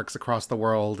spy networks across the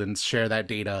world and share that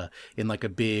data in like a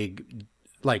big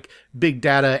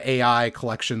data AI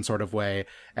collection sort of way.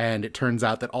 And it turns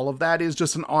out that all of that is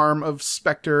just an arm of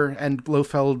Spectre and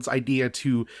Blofeld's idea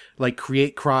to like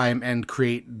create crime and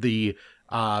create the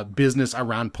business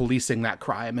around policing that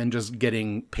crime and just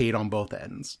getting paid on both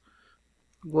ends.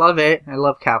 Love it. I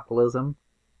love capitalism.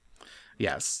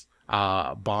 Yes.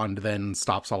 Bond then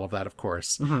stops all of that, of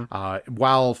course,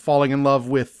 while falling in love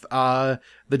with the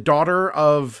daughter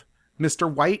of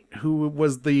Mr. White, who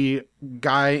was the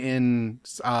guy in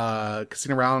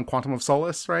Casino Royale and Quantum of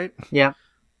Solace, right? Yeah.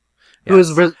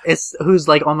 Yes. Who's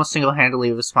like almost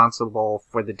single-handedly responsible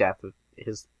for the death of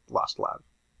his lost love.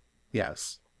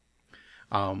 Yes.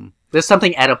 There's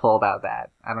something Oedipal about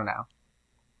that. I don't know.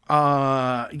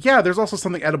 Yeah, there's also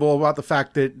something edible about the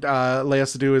fact that Lea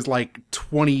Seydoux is like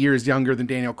 20 years younger than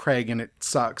Daniel Craig, and it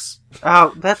sucks.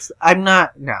 Oh,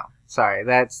 sorry.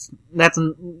 That's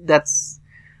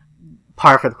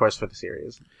par for the course for the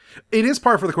series. It is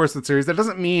par for the course of the series. That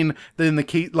doesn't mean that in the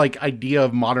case, like, idea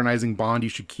of modernizing Bond, you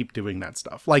should keep doing that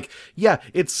stuff. Like, yeah,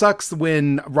 it sucks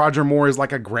when Roger Moore is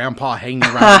like a grandpa hanging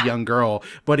around a young girl,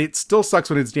 but it still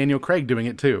sucks when it's Daniel Craig doing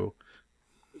it too.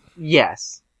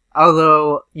 Yes.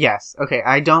 Although, yes. Okay,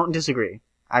 I don't disagree.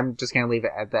 I'm just gonna leave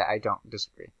it at that. I don't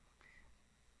disagree.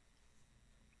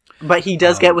 But he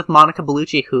does get with Monica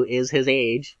Bellucci, who is his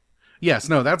age. Yes,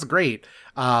 no, that's great.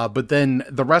 But then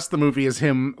the rest of the movie is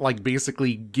him, like,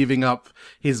 basically giving up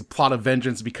his plot of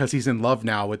vengeance because he's in love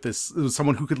now with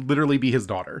someone who could literally be his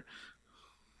daughter.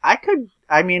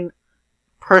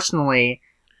 Personally,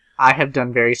 I have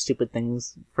done very stupid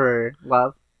things for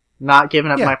love. not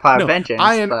giving up my plot of vengeance.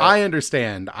 I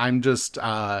understand. I'm just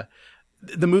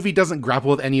the movie doesn't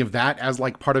grapple with any of that as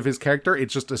like part of his character.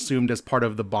 It's just assumed as part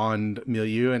of the Bond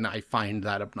milieu, and I find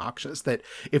that obnoxious. That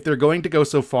if they're going to go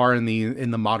so far in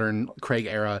the modern Craig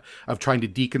era of trying to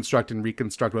deconstruct and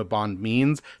reconstruct what Bond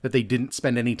means, that they didn't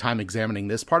spend any time examining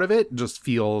this part of it, just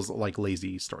feels like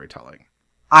lazy storytelling.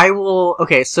 I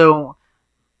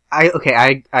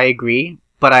agree,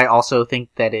 but I also think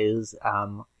that is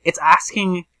it's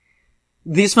asking.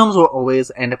 These films will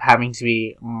always end up having to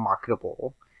be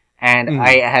marketable. And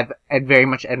I have very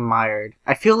much admired.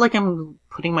 I feel like I'm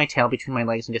putting my tail between my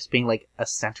legs and just being like a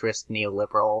centrist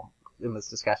neoliberal in this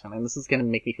discussion, and this is going to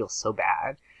make me feel so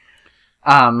bad.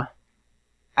 I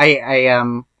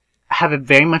have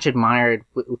very much admired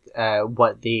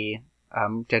what the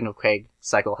Daniel Craig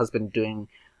cycle has been doing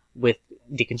with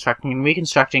deconstructing and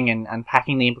reconstructing and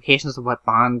unpacking the implications of what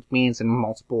Bond means in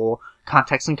multiple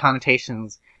contexts and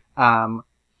connotations,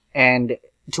 and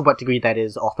to what degree that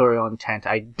is authorial intent,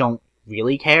 I don't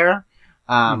really care.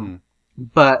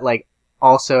 But like,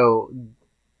 also,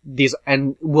 these,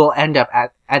 and will end up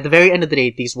at the very end of the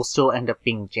day, these will still end up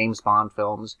being James Bond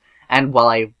films. And while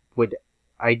I would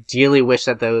ideally wish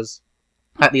that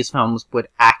these films would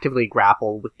actively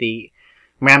grapple with the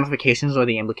ramifications or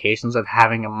the implications of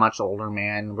having a much older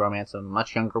man romance a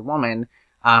much younger woman,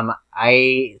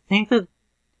 I think that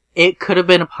it could have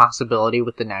been a possibility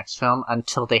with the next film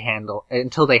until they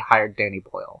hired Danny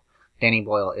Boyle. Danny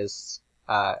Boyle is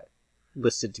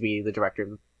listed to be the director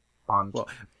of Bond. Well,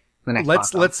 the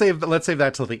next let's save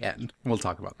that till the end. We'll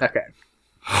talk about that. Okay.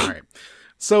 All right.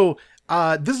 So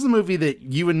this is a movie that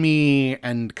you and me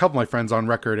and a couple of my friends on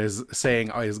record is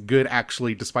saying is good,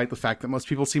 actually, despite the fact that most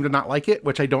people seem to not like it,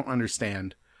 which I don't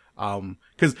understand.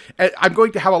 Because I'm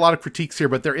going to have a lot of critiques here,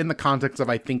 but they're in the context of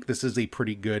I think this is a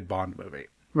pretty good Bond movie.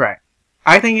 Right.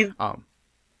 I think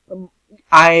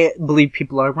I believe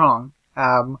people are wrong.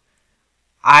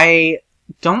 I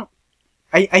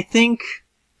think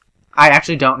I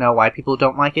actually don't know why people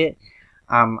don't like it.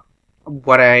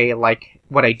 What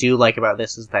I do like about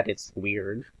this is that it's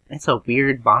weird. It's a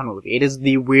weird Bond movie. It is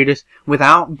the weirdest,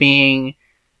 without being,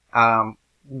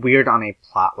 weird on a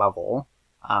plot level,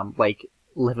 like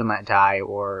Live and Let Die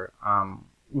or,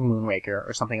 Moonraker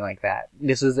or something like that.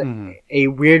 This is a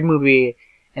weird movie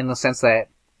in the sense that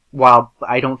while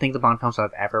I don't think the Bond films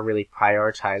have ever really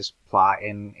prioritized plot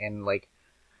in like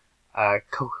a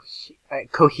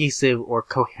cohesive or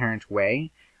coherent way,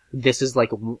 this is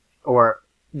like, or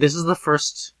this is the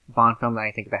first Bond film that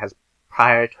I think that has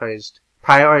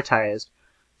prioritized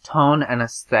tone and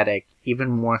aesthetic even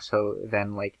more so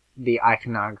than like the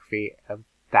iconography of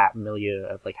that milieu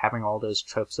of like having all those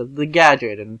tropes of the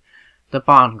gadget and the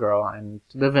Bond girl and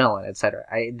the villain, etc.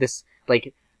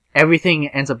 Everything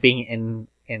ends up being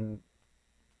in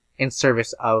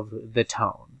service of the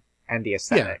tone and the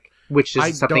aesthetic, which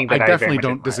is something that I definitely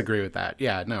don't disagree with that.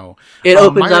 Yeah, no. It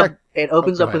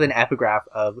opens up with an epigraph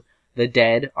of the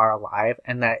dead are alive,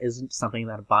 and that is something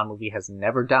that a Bond movie has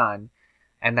never done,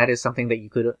 and that is something that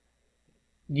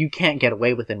you can't get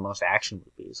away with in most action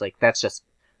movies. Like, that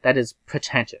is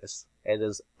pretentious. It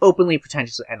is openly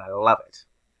pretentious, and I love it.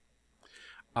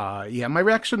 My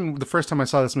reaction the first time I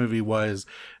saw this movie was,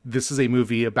 this is a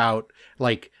movie about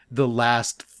like the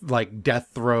last like death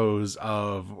throes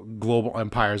of global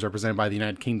empires represented by the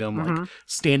United Kingdom, like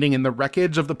standing in the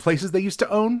wreckage of the places they used to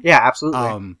own. Yeah,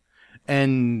 absolutely.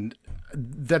 And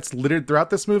that's littered throughout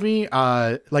this movie.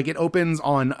 Like it opens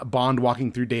on Bond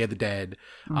walking through Day of the Dead,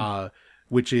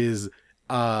 which is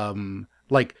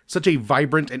like such a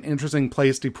vibrant and interesting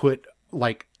place to put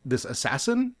like this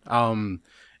assassin.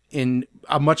 In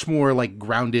a much more like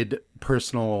grounded,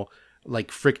 personal, like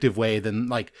frictive way than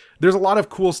like, there's a lot of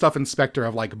cool stuff in Spectre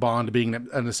of like Bond being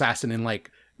an assassin in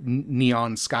like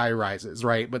neon sky rises,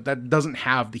 right? But that doesn't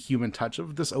have the human touch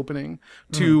of this opening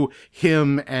to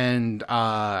him and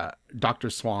Dr.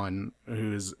 Swan,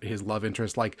 who's his love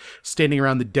interest, like standing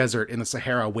around the desert in the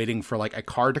Sahara waiting for like a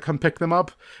car to come pick them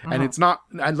up. And it's not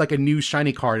like a new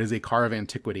shiny car, it is a car of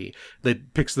antiquity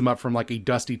that picks them up from like a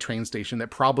dusty train station that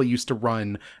probably used to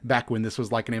run back when this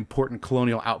was like an important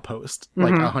colonial outpost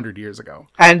like 100 years ago.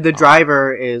 And the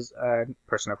driver is a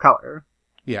person of color.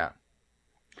 Yeah.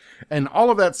 And all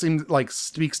of that seems like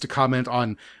speaks to comment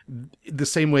on the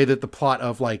same way that the plot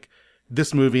of like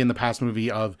this movie and the past movie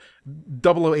of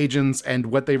 00 agents and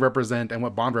what they represent and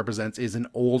what Bond represents is an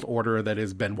old order that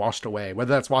has been washed away,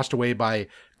 whether that's washed away by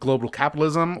global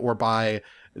capitalism or by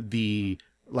the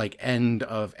like end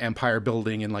of empire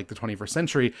building in like the 21st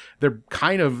century. They're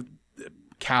kind of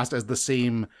cast as the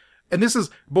same. And this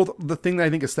is both the thing that I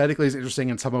think aesthetically is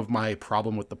interesting and some of my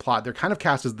problem with the plot. They're kind of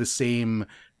cast as the same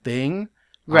thing.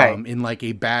 Right. In like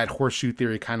a bad horseshoe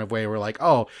theory kind of way, where like,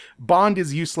 oh, Bond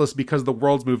is useless because the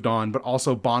world's moved on, but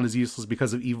also Bond is useless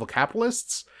because of evil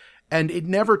capitalists. And it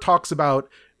never talks about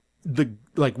the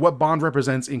like what Bond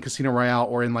represents in Casino Royale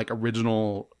or in like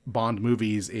original Bond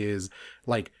movies is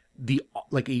like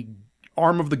a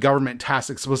arm of the government tasked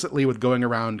explicitly with going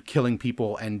around killing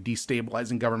people and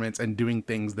destabilizing governments and doing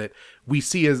things that we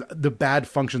see as the bad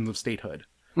functions of statehood.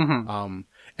 Mm-hmm.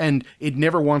 And it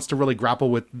never wants to really grapple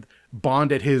with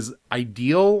Bond at his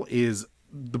ideal is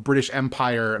the British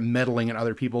Empire meddling in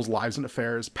other people's lives and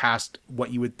affairs past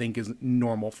what you would think is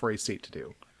normal for a state to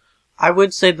do. I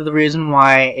would say that the reason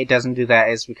why it doesn't do that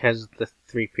is because the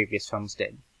 3 previous films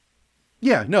did.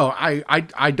 Yeah, no,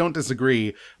 I don't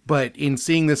disagree, but in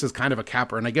seeing this as kind of a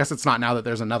capper, and I guess it's not now that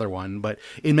there's another one, but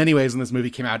in many ways when this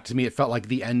movie came out, to me it felt like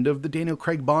the end of the Daniel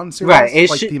Craig Bond series, right,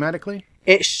 thematically.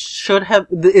 It should have...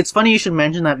 It's funny you should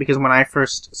mention that, because when I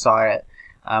first saw it,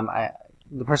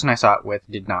 the person I saw it with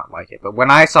did not like it, but when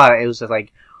I saw it, it was just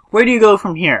like, where do you go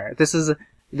from here? This is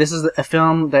a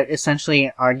film that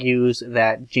essentially argues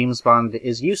that James Bond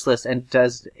is useless and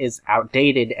is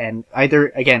outdated, and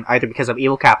either because of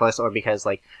evil capitalists or because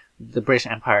like the British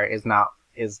Empire does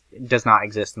not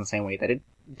exist in the same way that it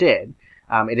did.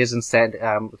 It is instead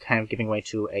kind of giving way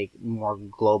to a more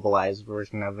globalized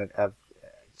version of it, of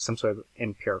some sort of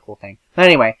empirical thing. But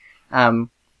anyway,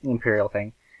 imperial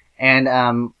thing, and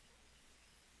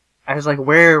I was like,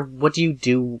 what do you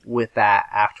do with that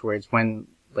afterwards when?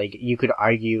 Like, you could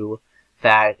argue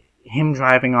that him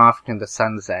driving off into the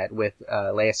sunset with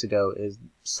Lea Seydoux is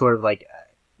sort of like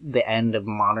the end of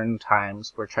modern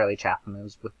times, where Charlie Chaplin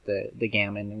is with the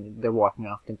gammon and they're walking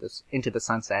off into the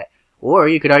sunset. Or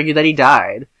you could argue that he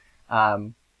died.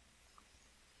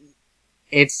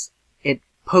 It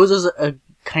poses a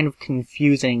kind of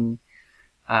confusing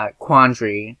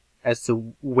quandary as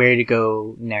to where to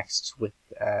go next with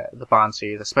the Bond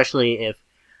series, especially if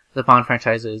the Bond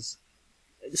franchise is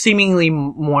seemingly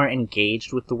more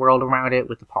engaged with the world around it,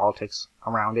 with the politics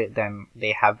around it, than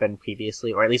they have been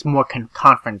previously, or at least more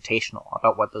confrontational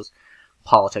about what those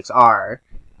politics are.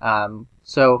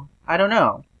 So I don't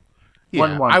know.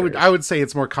 Yeah, I would say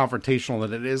it's more confrontational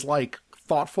than it is like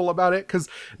thoughtful about it, because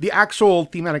the actual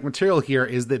thematic material here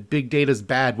is that big data's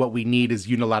bad. What we need is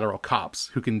unilateral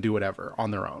cops who can do whatever on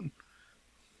their own.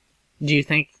 Do you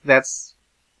think that's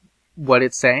what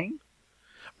it's saying?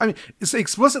 I mean, it's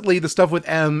explicitly the stuff with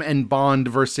M and Bond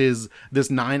versus this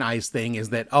Nine Eyes thing is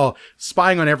that, oh,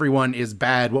 spying on everyone is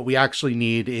bad. What we actually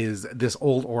need is this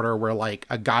old order where, like,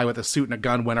 a guy with a suit and a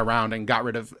gun went around and got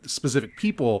rid of specific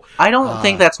people. I don't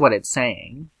think that's what it's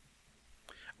saying.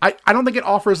 I don't think it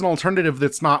offers an alternative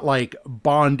that's not, like,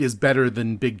 Bond is better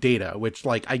than big data, which,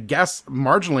 like, I guess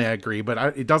marginally I agree,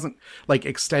 but it doesn't, like,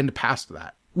 extend past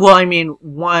that. Well, I mean,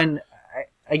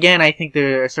 Again, I think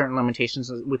there are certain limitations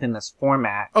within this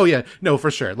format. Oh, yeah. No, for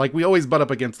sure. Like, we always butt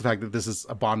up against the fact that this is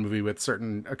a Bond movie with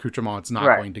certain accoutrements it's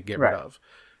not going to get rid of.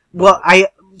 But... Well, I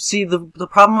see the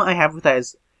problem I have with that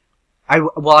is,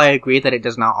 while I agree that it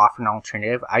does not offer an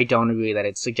alternative, I don't agree that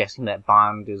it's suggesting that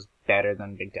Bond is better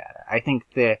than Big Data. I think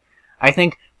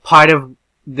part of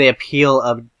the appeal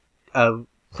of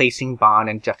placing Bond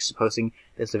and juxtaposing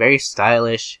this very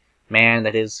stylish man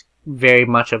that is very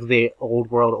much of the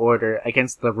old world order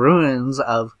against the ruins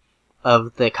of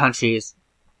the countries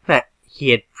that he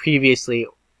had previously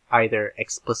either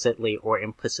explicitly or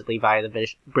implicitly via the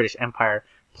British Empire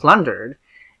plundered,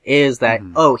 is that,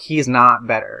 he's not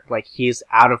better. Like, he's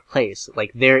out of place. Like,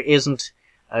 there isn't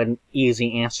an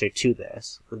easy answer to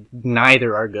this.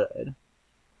 Neither are good.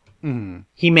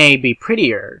 He may be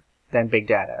prettier than Big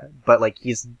Data, but, like,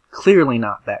 he's clearly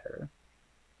not better.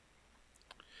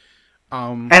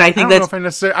 And I think I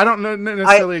don't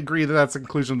necessarily agree that that's the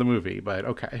conclusion of the movie, but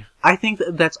okay. I think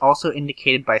that's also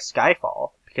indicated by Skyfall,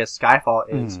 because Skyfall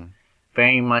is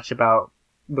very much about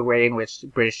the way in which the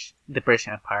British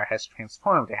Empire has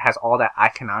transformed. It has all that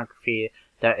iconography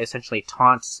that essentially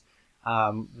taunts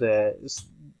MI6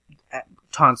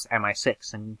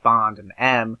 and Bond and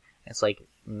M. It's like,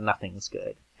 nothing's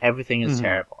good. Everything is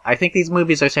terrible. I think these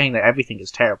movies are saying that everything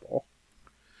is terrible.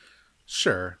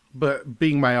 Sure, but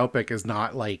being myopic is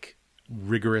not, like,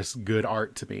 rigorous good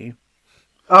art to me.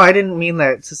 Oh, I didn't mean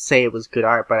that to say it was good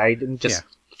art, but I didn't just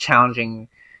challenging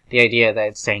the idea that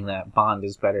it's saying that Bond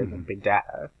is better than Big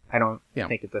Data. I don't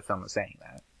think that the film is saying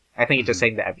that. I think it's just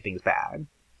saying that everything's bad.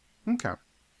 Okay.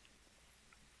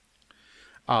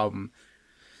 Other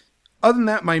than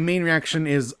that, my main reaction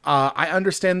is, I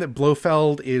understand that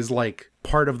Blofeld is, like,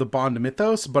 part of the Bond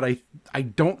mythos, but I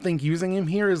don't think using him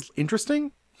here is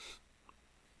interesting.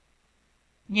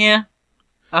 Yeah.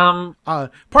 Part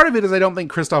of it is I don't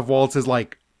think Christoph Waltz is,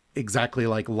 like, exactly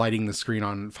like lighting the screen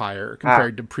on fire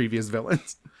compared to previous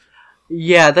villains.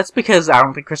 Yeah, that's because I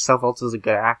don't think Christoph Waltz is a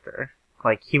good actor.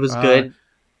 Like, he was good.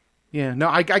 Yeah, no,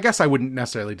 I guess I wouldn't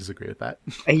necessarily disagree with that.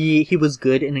 He was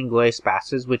good in Inglourious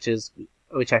Basterds,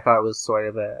 which I thought was sort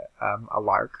of a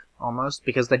lark almost,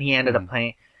 because then he ended up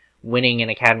winning an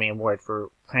Academy Award for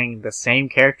playing the same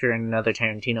character in another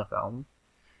Tarantino film.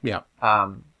 Yeah.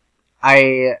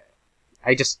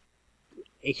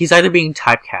 He's either being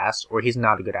typecast or he's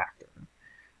not a good actor.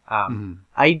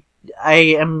 I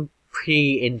am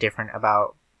pretty indifferent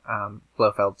about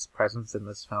Blofeld's presence in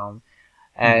this film,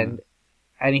 and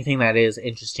anything that is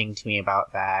interesting to me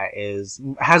about that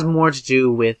has more to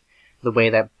do with the way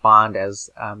that Bond as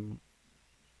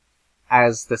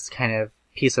this kind of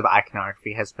piece of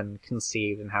iconography has been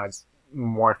conceived and how it's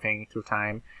morphing through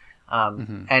time.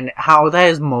 And how that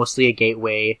is mostly a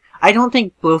gateway. I don't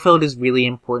think Blofeld is really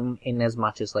important in as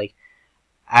much as, like,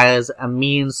 as a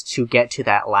means to get to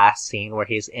that last scene where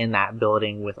he's in that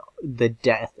building with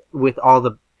with all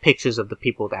the pictures of the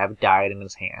people that have died in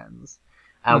his hands.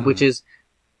 Which is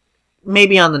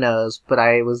maybe on the nose, but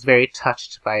I was very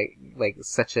touched by, like,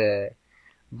 such a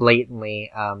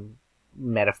blatantly,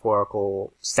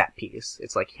 metaphorical set piece.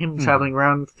 It's like him traveling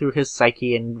around through his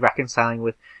psyche and reconciling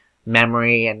with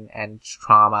memory and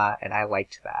trauma, and I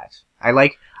liked that. I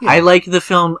like the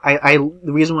film. The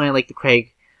reason why I like the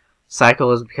Craig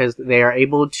cycle is because they are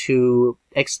able to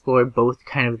explore both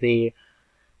kind of the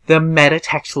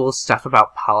metatextual stuff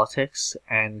about politics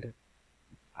and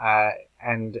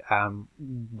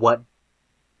what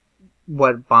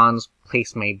Bond's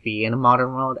place may be in a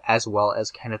modern world, as well as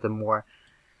kind of the more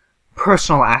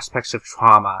personal aspects of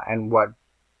trauma and what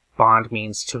Bond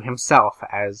means to himself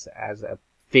as a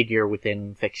figure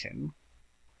within fiction.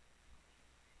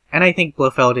 And I think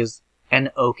Blofeld is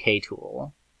an okay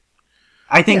tool.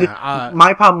 I think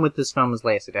my problem with this film is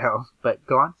Lea Seydoux, but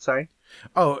go on, sorry.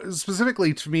 Oh,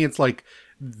 specifically to me, it's like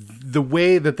the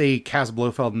way that they cast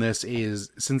Blofeld in this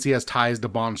is, since he has ties to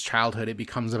Bond's childhood, it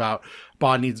becomes about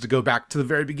Bond needs to go back to the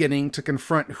very beginning to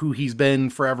confront who he's been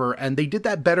forever, and they did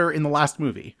that better in the last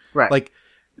movie. Right. Like,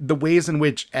 the ways in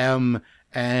which M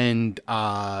and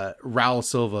Raul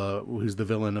Silva, who's the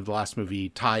villain of the last movie,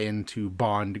 tie into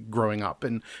Bond growing up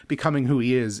and becoming who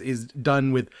he is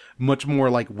done with much more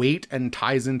like weight and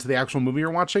ties into the actual movie you're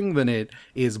watching than it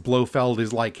is Blofeld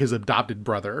is like his adopted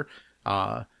brother.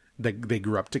 They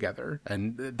grew up together,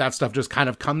 and that stuff just kind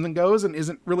of comes and goes and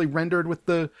isn't really rendered with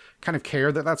the kind of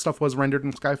care that stuff was rendered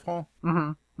in Skyfall.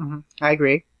 I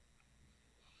agree.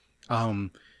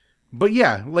 But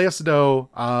yeah, Lea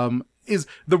Seydoux is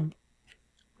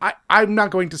I'm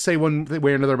not going to say one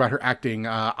way or another about her acting.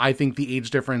 I think the age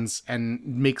difference and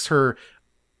makes her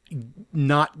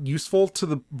not useful to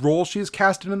the role she's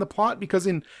cast in the plot, because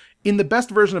in the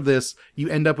best version of this, you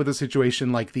end up with a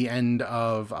situation like the end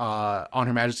of On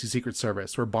Her Majesty's Secret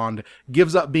Service, where Bond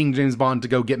gives up being James Bond to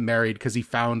go get married because he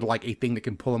found like a thing that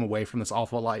can pull him away from this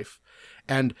awful life.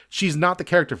 And she's not the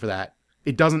character for that.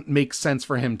 It doesn't make sense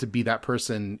for him to be that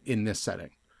person in this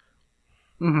setting.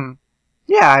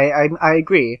 Yeah, I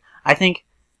agree. I think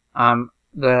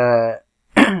the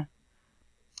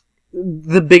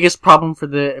the biggest problem for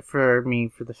me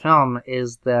for the film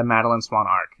is the Madeline Swan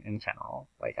arc in general.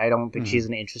 Like, I don't think she's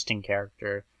an interesting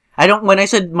character. When I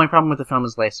said my problem with the film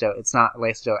is Lea Seydoux, it's not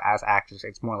Lea Seydoux as actress.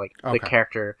 It's more like the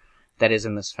character that is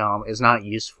in this film is not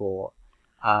useful.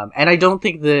 And I don't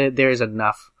think there is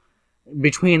enough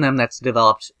between them that's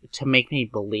developed to make me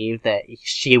believe that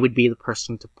she would be the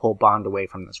person to pull Bond away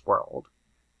from this world.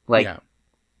 Like,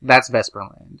 that's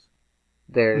Vesperland.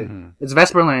 It's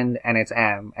Vesperland and it's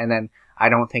M, and then I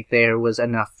don't think there was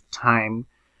enough time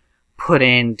put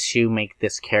in to make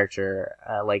this character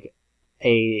like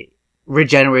a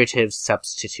regenerative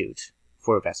substitute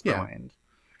for Vesperland.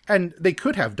 Yeah. And they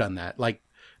could have done that. Like,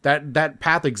 that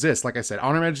path exists. Like I said,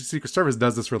 On Her Majesty's Secret Service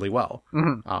does this really well.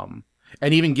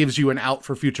 And even gives you an out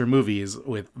for future movies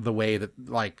with the way that,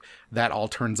 like, that all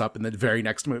turns up in the very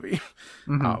next movie.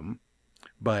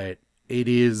 But it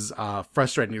is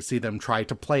frustrating to see them try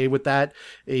to play with that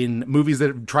in movies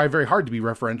that try very hard to be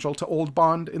referential to old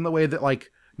Bond, in the way that,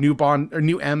 like, new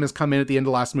M has come in at the end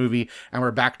of the last movie, and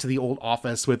we're back to the old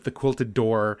office with the quilted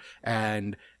door,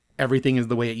 and everything is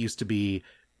the way it used to be.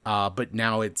 But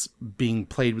now it's being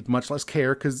played with much less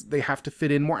care because they have to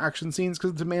fit in more action scenes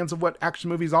because of the demands of what action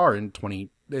movies are in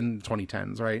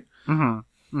 2010s, right?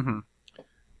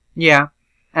 Yeah,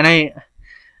 and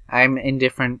I'm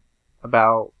indifferent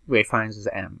about Ralph Fiennes as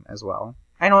M as well.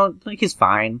 I don't think he's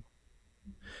fine.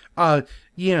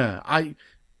 Yeah,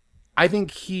 I I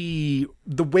think the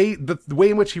way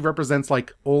in which he represents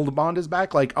like old Bond is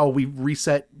back, like, oh, we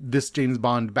reset this James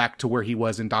Bond back to where he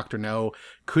was in Dr. No,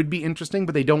 could be interesting,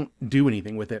 but they don't do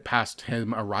anything with it past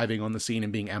him arriving on the scene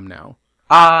and being M now.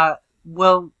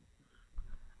 Well,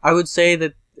 I would say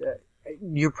that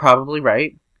you're probably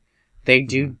right. They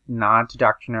do nod to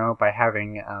Dr. No by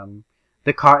having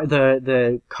the car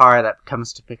that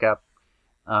comes to pick up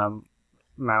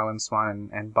Madeline Swan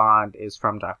and Bond is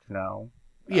from Dr. No.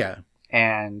 Yeah.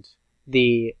 And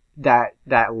that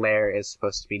lair is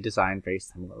supposed to be designed very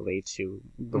similarly to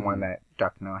the one that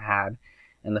Dr. No had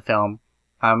in the film.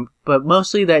 But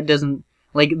mostly that doesn't,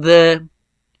 like,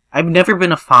 I've never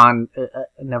been a fond.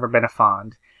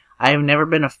 I have never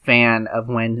been a fan of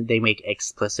when they make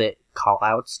explicit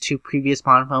call-outs to previous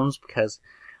Bond films, because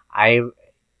I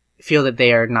feel that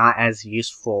they are not as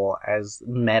useful as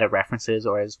meta references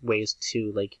or as ways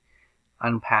to, like,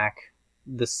 unpack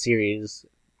the series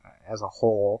as a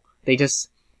whole.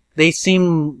 They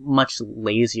seem much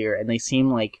lazier, and they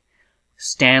seem like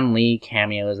Stan Lee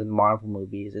cameos in Marvel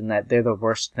movies, in that they're the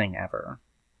worst thing ever.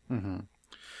 Mm-hmm.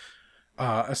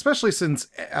 Especially since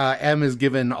M is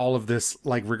given all of this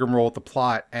like rigmarole with the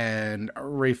plot, and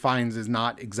Ralph Fiennes is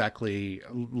not exactly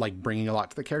like bringing a lot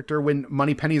to the character when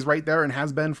Moneypenny's right there and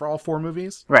has been for all 4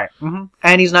 movies. Right. Mm-hmm.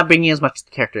 And he's not bringing as much to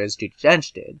the character as Judi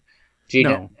Dench did.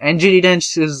 And Judi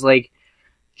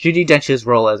Dench's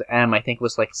role as M, I think,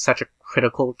 was like such a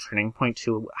critical turning point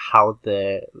to how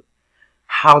the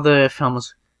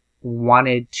films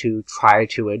wanted to try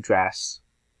to address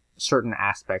certain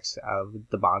aspects of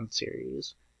the Bond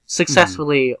series,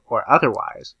 successfully or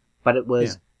otherwise, but it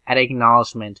was an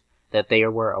acknowledgement that they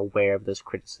were aware of those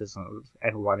criticisms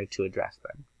and wanted to address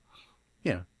them.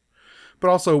 Yeah. But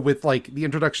also with like the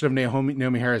introduction of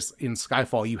Naomi Harris in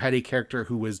Skyfall, you had a character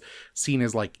who was seen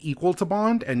as like equal to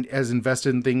Bond and as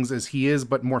invested in things as he is,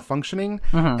 but more functioning.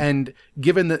 Mm-hmm. And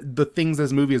given the things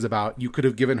this movie is about, you could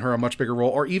have given her a much bigger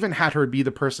role, or even had her be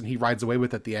the person he rides away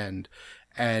with at the end.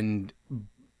 And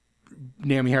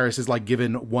Naomi Harris is like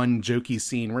given one jokey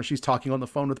scene where she's talking on the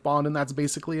phone with Bond, and that's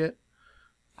basically it.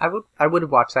 I would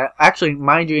have watched that. Actually,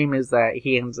 my dream is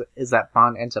that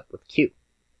Bond ends up with Q.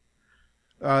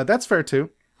 That's fair too.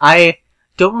 I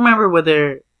don't remember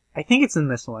whether, I think it's in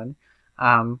this one.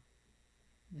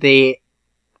 The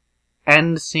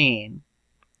end scene.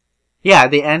 Yeah,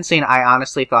 the end scene. I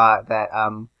honestly thought that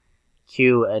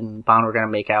Q and Bond were gonna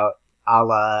make out a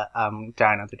la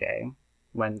Die Another Day.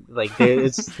 When, like,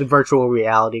 it's the virtual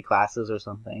reality classes or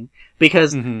something.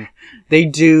 Because they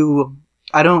do,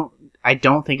 I don't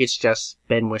think it's just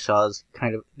Ben Whishaw's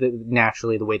kind of,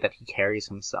 naturally the way that he carries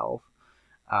himself.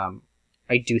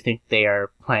 I do think they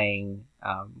are playing,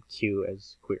 Q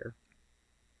as queer.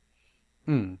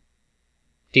 Hmm.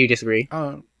 Do you disagree?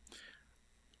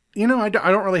 You know, I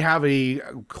don't really have a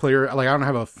clear, like, I don't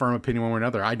have a firm opinion one way or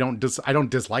another. I don't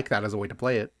dislike that as a way to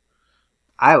play it.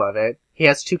 I love it. He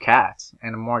has 2 cats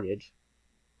and a mortgage.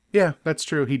 Yeah, that's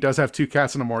true. He does have 2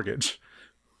 cats and a mortgage.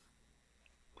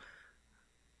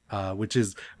 Which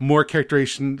is more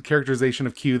characterization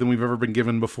of Q than we've ever been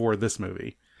given before this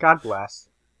movie. God bless.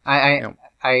 I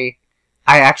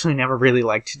actually never really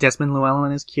liked Desmond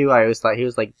Llewellyn as Q. I always thought he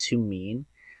was like too mean.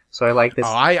 So I like this. Oh,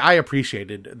 I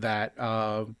appreciated that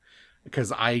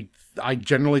because I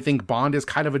generally think Bond is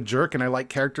kind of a jerk, and I like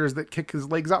characters that kick his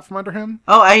legs out from under him.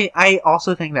 Oh, I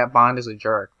also think that Bond is a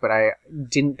jerk, but I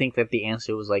didn't think that the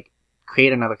answer was like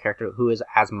create another character who is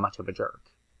as much of a jerk.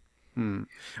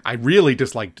 I really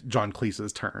disliked John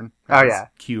Cleese's turn. Oh yeah,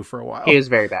 Q for a while. He was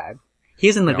very bad.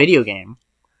 He's in the video game.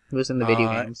 He was in the video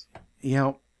games. You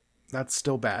know, that's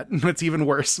still bad. That's even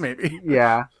worse, maybe.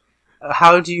 Yeah.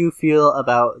 How do you feel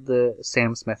about the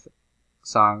Sam Smith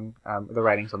song, The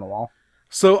Writings on the Wall?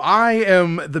 So I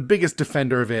am the biggest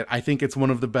defender of it. I think it's one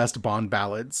of the best Bond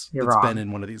ballads that's been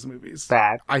in one of these movies.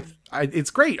 Bad.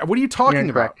 It's great. What are you talking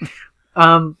about?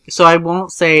 So I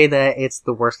won't say that it's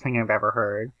the worst thing I've ever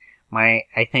heard.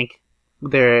 I think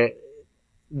the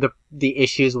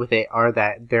issues with it are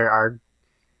that there are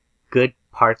good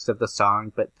parts of the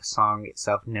song, but the song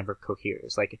itself never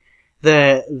coheres. Like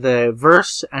the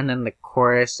verse and then the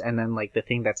chorus and then like the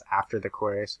thing that's after the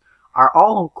chorus are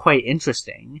all quite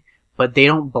interesting, but they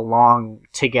don't belong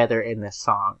together in this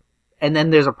song. And then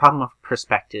there's a problem of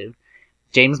perspective.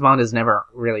 James Bond is never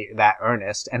really that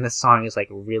earnest, and this song is like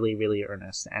really, really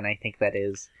earnest, and I think that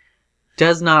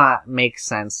does not make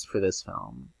sense for this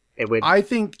film. It would. I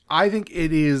think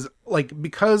it is like,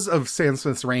 because of Sam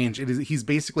Smith's range, he's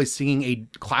basically singing a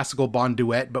classical Bond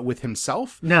duet, but with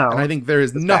himself. No, and I think there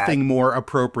is nothing more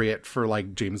appropriate for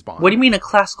like James Bond. What do you mean a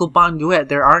classical Bond duet?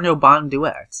 There are no Bond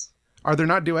duets. Are there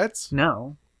not duets?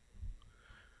 No.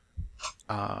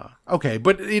 Okay,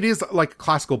 but it is like a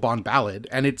classical Bond ballad,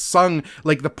 and it's sung,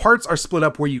 like, the parts are split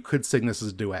up where you could sing this as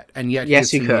a duet, and yet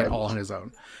Yes, he's you singing could. it all on his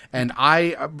own. And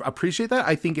I appreciate that.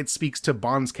 I think it speaks to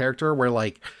Bond's character, where,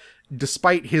 like,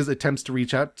 despite his attempts to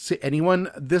reach out to anyone,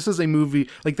 this is a movie,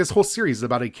 like, this whole series is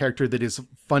about a character that is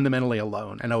fundamentally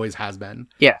alone and always has been.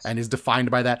 Yes. And is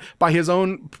defined by that, by his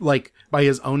own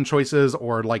choices,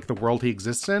 or like the world he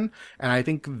exists in. And I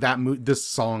think that this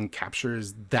song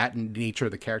captures that nature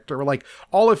of the character, like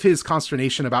all of his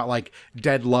consternation about like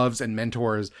dead loves and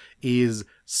mentors is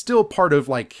still part of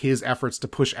like his efforts to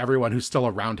push everyone who's still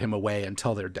around him away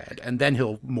until they're dead, and then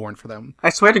he'll mourn for them. I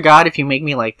swear to God, if you make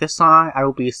me like this song, I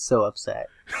will be so upset.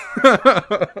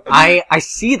 I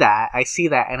see that,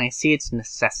 and I see its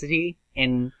necessity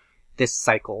in this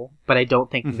cycle, but I don't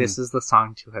think this is the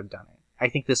song to have done it. I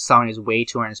think this song is way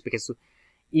too earnest, because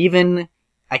even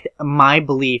my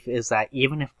belief is that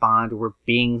even if Bond were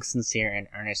being sincere and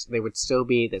earnest, there would still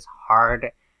be this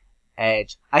hard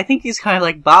edge. I think he's kind of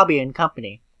like Bobby and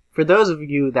Company. For those of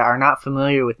you that are not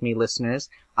familiar with me, listeners,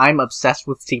 I'm obsessed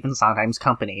with Stephen Sondheim's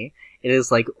Company. It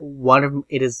is one of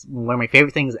my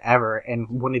favorite things ever,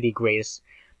 and one of the greatest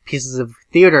pieces of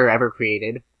theater ever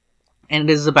created. And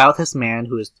it is about this man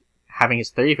who is having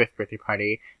his 35th birthday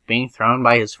party, being thrown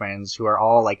by his friends who are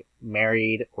all like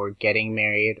married or getting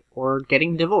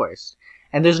divorced.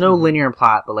 And there's no linear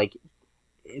plot, but like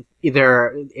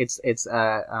either it's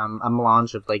a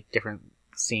melange of like different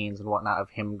scenes and whatnot of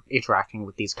him interacting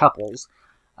with these couples,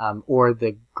 or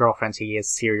the girlfriends he is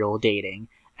serial dating.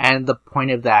 And the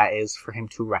point of that is for him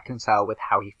to reconcile with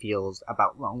how he feels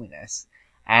about loneliness.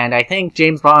 And I think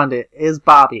James Bond is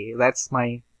Bobby. That's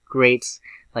my great,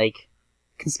 like,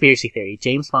 conspiracy theory.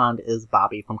 James Bond is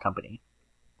Bobby from Company.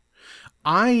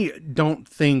 I don't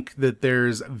think that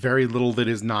there's very little that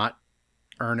is not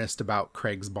earnest about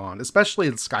Craig's Bond, especially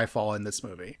in Skyfall in this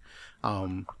movie.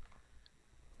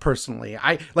 Personally,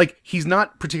 he's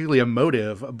not particularly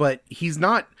emotive, but he's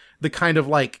not the kind of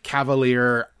like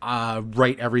cavalier,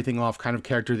 write everything off kind of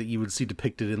character that you would see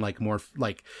depicted in like more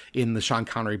like in the Sean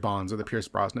Connery Bonds or the Pierce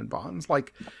Brosnan Bonds.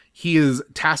 Like, he is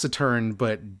taciturn,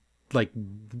 but like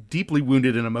deeply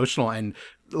wounded and emotional, and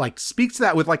like speaks to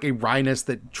that with like a wryness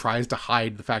that tries to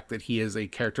hide the fact that he is a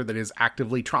character that is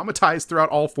actively traumatized throughout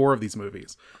all four of these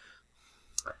movies.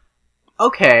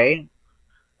 Okay,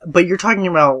 but you're talking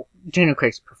about Daniel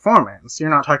Craig's performance. You're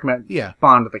not talking about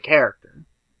Bond the character.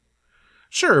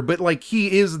 Sure, but like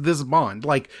he is this Bond.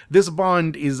 Like, this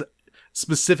Bond is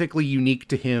specifically unique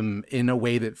to him in a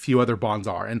way that few other Bonds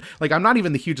are. And like, I'm not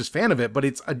even the hugest fan of it, but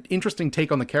it's an interesting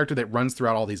take on the character that runs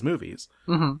throughout all these movies.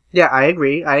 Mm-hmm. Yeah, I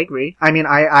agree. I mean,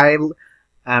 I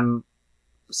am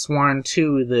sworn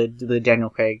to the Daniel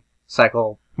Craig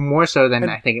cycle more so than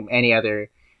I think any other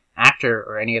actor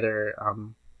or any other,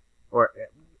 or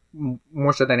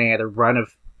more so than any other run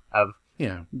of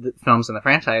the films in the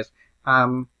franchise.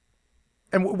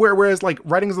 And whereas like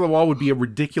Writings on the Wall would be a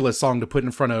ridiculous song to put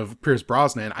in front of Pierce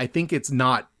Brosnan, I think it's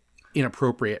not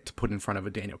inappropriate to put in front of a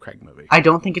Daniel Craig movie. I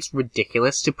don't think it's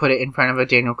ridiculous to put it in front of a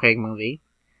Daniel Craig movie,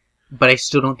 but I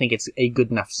still don't think it's a good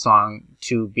enough song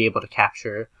to be able to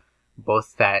capture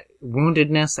both that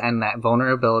woundedness and that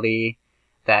vulnerability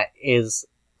that is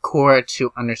core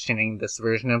to understanding this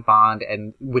version of Bond,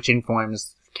 and which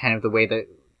informs kind of the way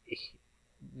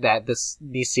that this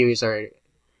series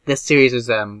is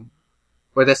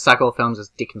or this cycle of films is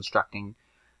deconstructing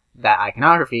that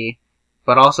iconography,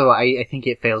 but also I think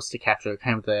it fails to capture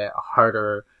kind of the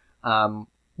harder,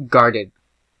 guarded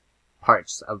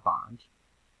parts of Bond.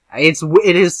 It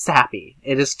is sappy.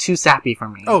 It is too sappy for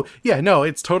me. Oh yeah, no,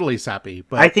 it's totally sappy.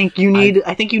 But I think you need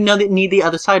the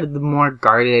other side of the more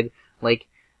guarded, like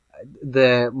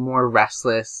the more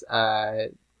restless,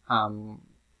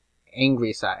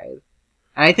 angry side.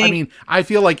 I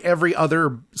feel like every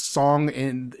other song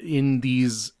in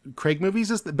these Craig movies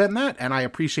has been that, and I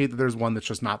appreciate that there's one that's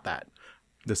just not that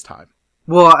this time.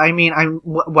 Well, I mean,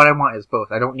 what I want is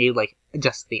both. I don't need like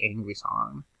just the angry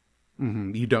song.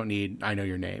 Mm-hmm. You don't need I Know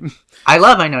Your Name. I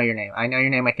love I Know Your Name. I Know Your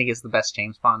Name, I think, is the best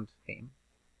James Bond theme.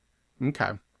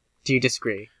 Okay. Do you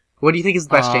disagree? What do you think is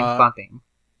the best James Bond theme?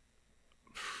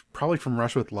 Probably From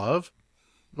Russia with Love.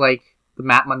 Like the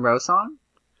Matt Monroe song?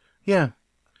 Yeah.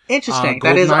 Interesting.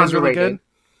 That is underrated. Really good.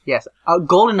 Yes.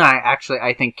 GoldenEye actually,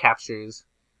 I think, captures...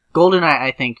 GoldenEye,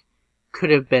 I think,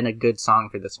 could have been a good song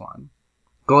for this one.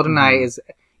 GoldenEye is...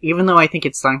 Even though I think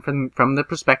it's sung from the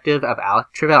perspective of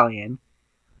Alec Trevelyan,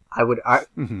 I would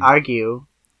argue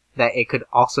that it could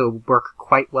also work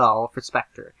quite well for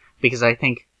Spectre. Because I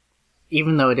think,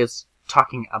 even though it is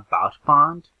talking about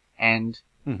Bond, and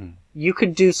you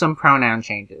could do some pronoun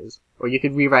changes, or you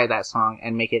could rewrite that song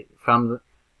and make it from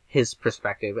his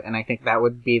perspective, and I think that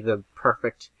would be the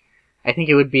perfect. I think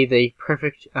it would be the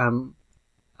perfect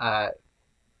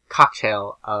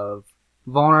cocktail of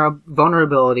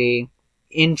vulnerability,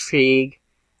 intrigue,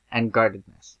 and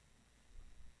guardedness.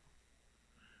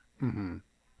 Mm-hmm.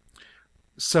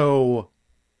 So,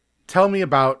 tell me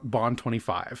about Bond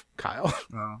 25, Kyle.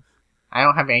 Well, I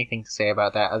don't have anything to say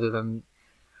about that other than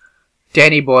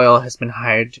Danny Boyle has been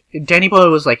hired. Danny Boyle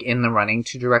was like in the running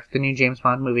to direct the new James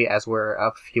Bond movie, as were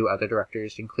a few other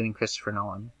directors, including Christopher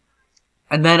Nolan.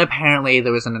 And then apparently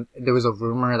there was a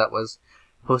rumor that was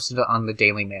posted on the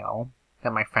Daily Mail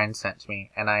that my friend sent to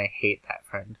me, and I hate that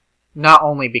friend. Not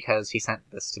only because he sent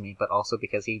this to me, but also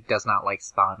because he does not like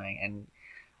spawning, and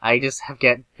I just have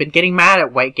been getting mad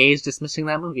at white gays dismissing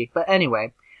that movie. But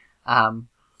anyway,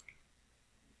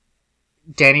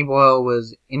 Danny Boyle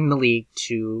was in the league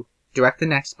to direct the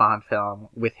next Bond film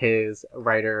with his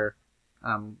writer,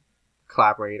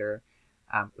 collaborator,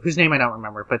 whose name I don't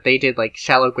remember, but they did like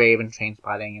Shallow Grave and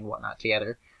Trainspotting and whatnot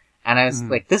together. And I was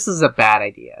like, this is a bad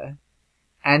idea.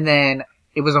 And then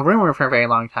it was a rumor for a very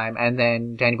long time, and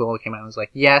then Danny Boyle came out and was like,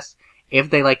 yes,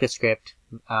 if they like the script,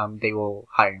 they will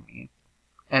hire me.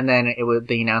 And then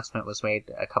the announcement was made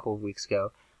a couple of weeks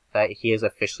ago that he is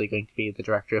officially going to be the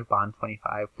director of Bond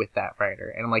 25 with that writer.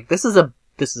 And I'm like, this is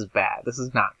bad. This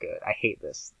is not good. I hate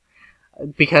this.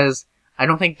 Because I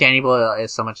don't think Danny Boyle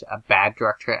is so much a bad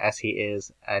director as he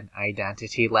is an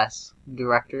identity-less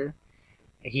director.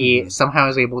 He somehow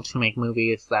is able to make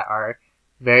movies that are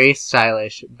very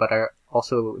stylish, but are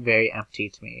also very empty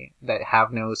to me, that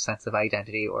have no sense of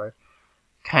identity or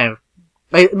kind of...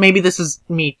 Maybe this is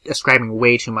me ascribing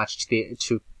way too much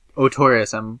to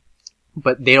auteurism,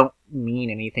 but they don't mean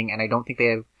anything, and I don't think they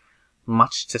have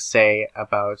much to say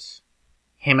about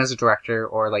him as a director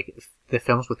or like the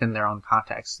films within their own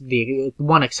context. The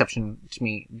one exception to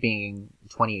me being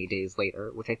 28 Days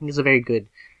Later, which I think is a very good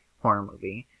horror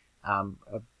movie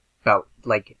about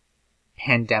like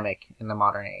pandemic in the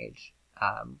modern age.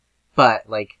 But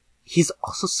like he's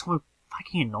also so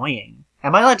fucking annoying.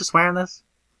 Am I allowed to swear on this?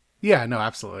 Yeah, no,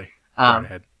 absolutely. Go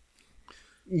ahead.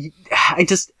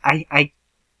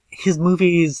 His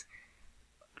movies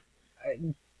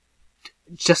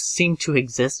just seem to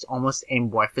exist almost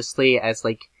amorphously as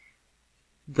like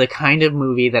the kind of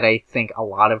movie that I think a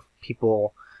lot of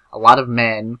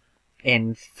men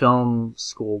in film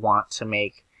school want to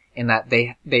make, in that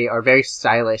they are very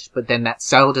stylish, but then that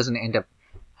style doesn't end up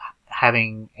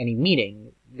having any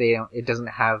meaning. It doesn't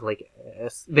have like,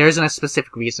 there isn't a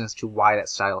specific reason as to why that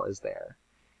style is there.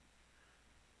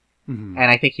 Mm-hmm.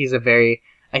 And I think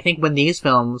when these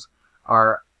Bond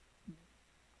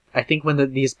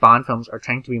films are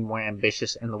trying to be more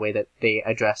ambitious in the way that they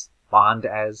address Bond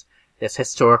as this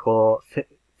historical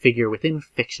figure within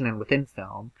fiction and within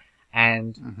film,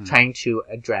 and trying to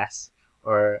address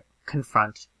or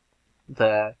confront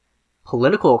the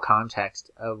political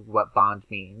context of what Bond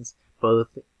means, both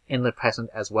in the present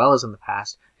as well as in the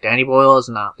past, Danny Boyle is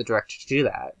not the director to do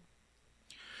that.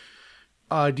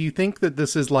 Do you think that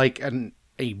this is like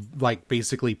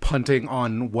basically punting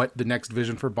on what the next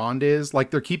vision for Bond is?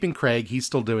 Like, they're keeping Craig, he's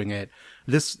still doing it.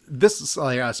 This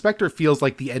Spectre feels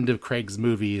like the end of Craig's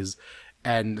movies,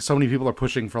 and so many people are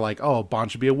pushing for like, oh,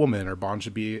 Bond should be a woman, or Bond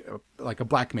should be like a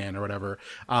black man or whatever.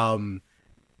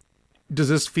 Does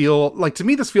this feel like, to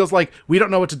me, this feels like we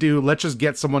don't know what to do. Let's just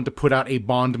get someone to put out a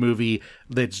Bond movie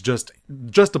that's just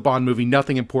a Bond movie,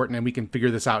 nothing important, and we can figure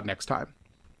this out next time.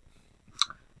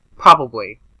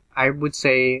 Probably. I would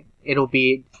say it'll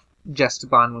be just a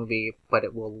Bond movie, but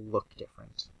it will look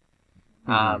different.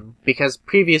 Because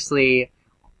previously,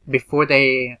 before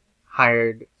they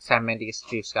hired Sam Mendes to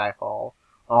do Skyfall,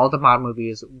 all the Bond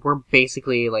movies were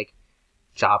basically like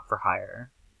job for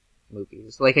hire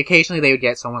movies. Like, occasionally they would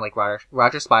get someone like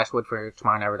Roger Splashwood for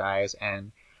Tomorrow Never Dies,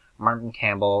 and Martin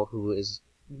Campbell, who is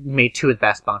made two of the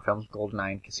best Bond films,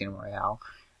 GoldenEye and Casino Royale.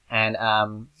 And,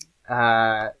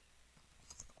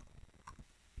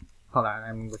 hold on,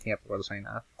 I'm looking up the World Is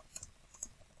Enough.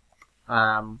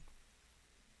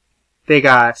 They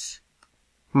got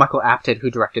Michael Apted, who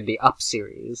directed the Up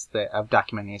series of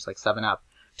documentaries like 7 Up,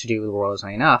 to do The World Is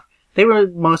Enough. They were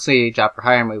mostly job for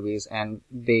hire movies, and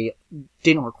they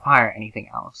didn't require anything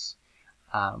else.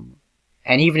 And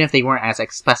even if they weren't as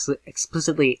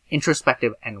explicitly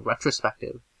introspective and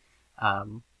retrospective,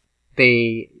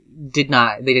 they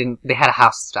had a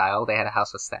house style, they had a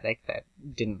house aesthetic that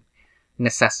didn't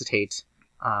necessitate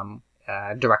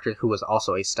a director who was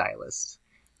also a stylist.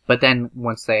 But then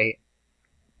once they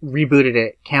rebooted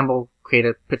it, Campbell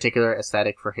created a particular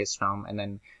aesthetic for his film, and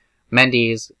then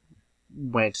Mendes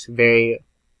went very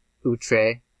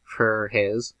outre for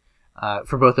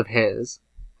both of his,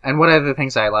 and one of the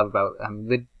things I love about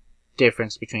the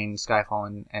difference between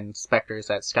Skyfall and Spectre is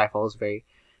that Skyfall is very,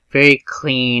 very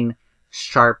clean,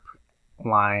 sharp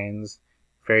lines,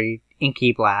 very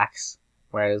inky blacks,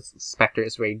 whereas Spectre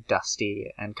is very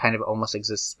dusty and kind of almost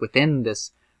exists within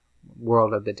this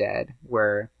world of the dead,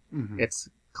 where it's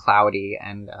cloudy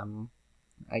and,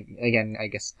 I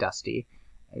guess dusty.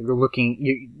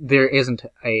 There isn't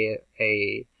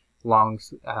a long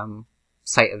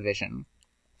sight of vision.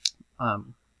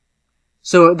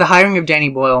 So the hiring of Danny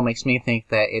Boyle makes me think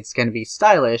that it's going to be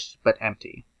stylish but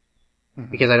empty,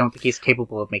 because I don't think he's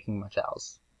capable of making much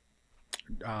else.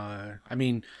 I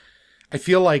mean, I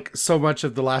feel like so much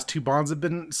of the last two Bonds have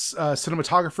been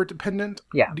cinematographer dependent.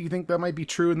 Yeah. Do you think that might be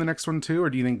true in the next one too, or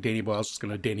do you think Danny Boyle's just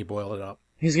going to Danny Boyle it up?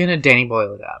 He's going to Danny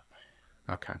Boyle it up.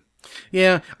 Okay.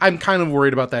 Yeah, I'm kind of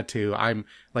worried about that too. I'm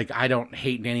like, I don't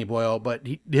hate Danny Boyle, but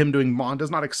him doing Bond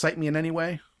does not excite me in any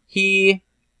way. I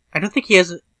don't think he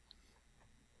has.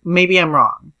 Maybe I'm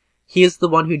wrong. He is the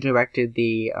one who directed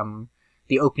the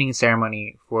opening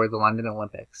ceremony for the London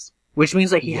Olympics, which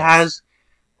means that he has,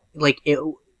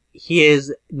 he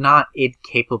is not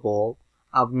incapable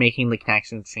of making the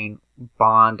connection between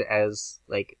Bond as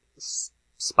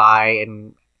spy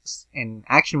in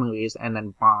action movies, and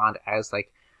then Bond as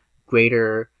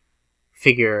greater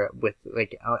figure with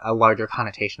a larger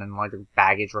connotation and larger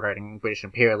baggage regarding British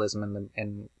imperialism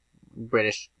and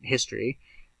British history.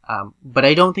 But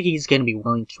I don't think he's going to be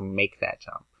willing to make that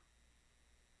jump.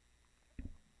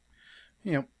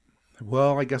 Yeah.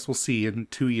 Well, I guess we'll see in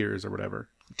 2 years or whatever.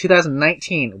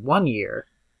 2019, 1 year.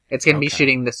 It's going to be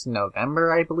shooting this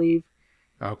November, I believe.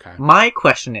 Okay. My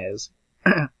question is,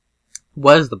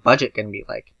 what is the budget going to be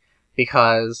like?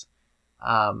 Because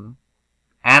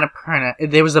Annapurna,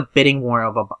 there was a bidding war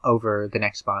over the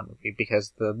next Bond movie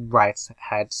because the rights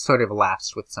had sort of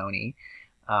lapsed with Sony,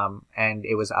 and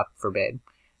it was up for bid.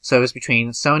 So it was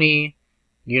between Sony,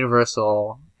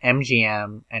 Universal,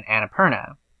 MGM, and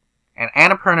Annapurna. And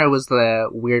Annapurna was the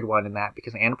weird one in that,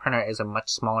 because Annapurna is a much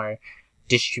smaller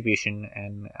distribution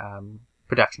and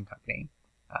production company.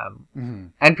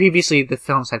 And previously the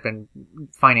films had been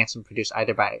financed and produced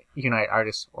either by United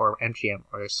Artists or MGM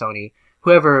or Sony,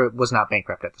 whoever was not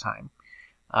bankrupt at the time.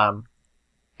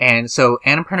 And so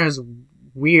Annapurna is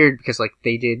weird because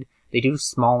they do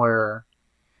smaller,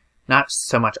 not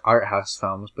so much art house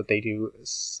films, but they do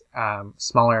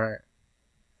smaller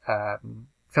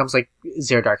films like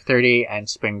Zero Dark 30 and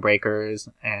Spring Breakers,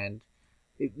 and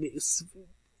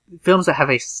films that have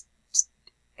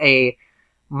a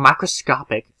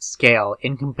microscopic scale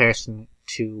in comparison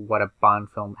to what a Bond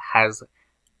film has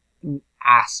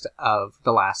asked of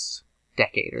the last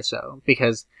decade or so.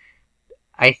 Because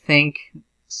I think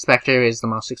Spectre is the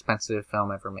most expensive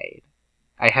film ever made.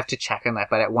 I have to check on that,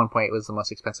 but at one point it was the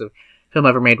most expensive film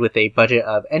ever made with a budget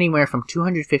of anywhere from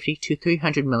 $250 to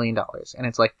 $300 million. And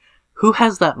it's who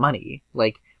has that money?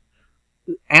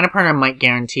 Annapurna might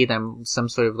guarantee them some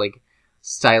sort of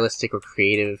stylistic or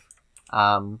creative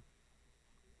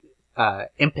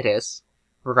impetus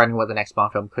regarding what the next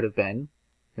Bond film could have been.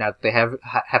 Now that they have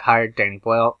hired Danny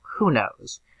Boyle, who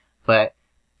knows? But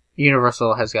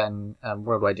Universal has gotten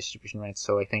worldwide distribution rights,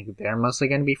 so I think they're mostly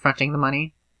going to be fronting the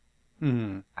money. I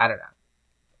don't know.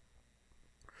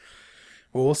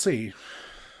 Well, we'll see.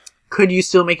 Could you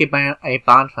still make a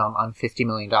Bond film on $50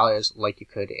 million like you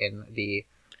could in the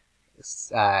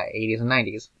 80s and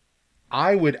 90s?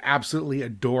 I would absolutely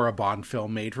adore a Bond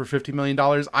film made for $50 million.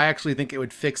 I actually think it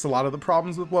would fix a lot of the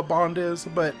problems with what Bond is,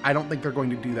 but I don't think they're going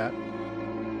to do that.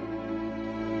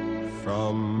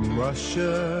 From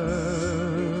Russia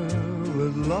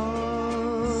with love,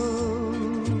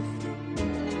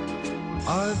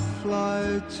 I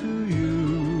fly to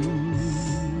you,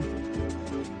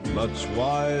 much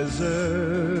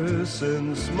wiser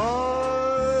since my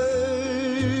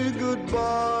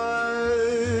goodbye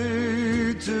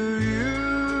to you.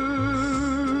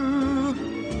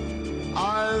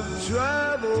 I've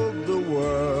traveled the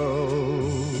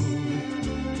world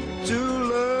to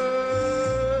learn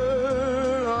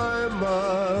I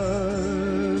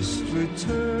must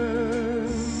return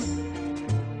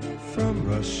from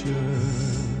Russia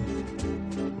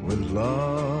with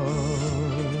love.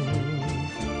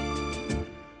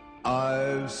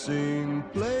 I've seen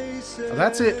places. Well,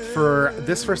 that's it for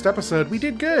this first episode. We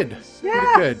did good. Yeah. We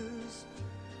did good.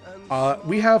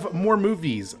 We have more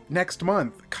movies next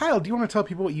month. Kyle, do you want to tell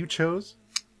people what you chose?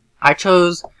 I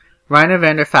chose Rainer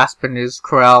van der Fassbinder's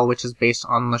Corel, which is based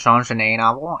on the Jean Genet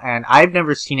novel, and I've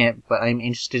never seen it, but I'm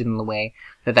interested in the way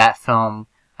that film,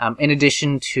 in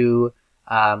addition to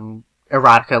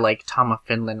erotica like Tom of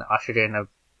Finland, ushered in a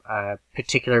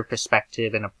particular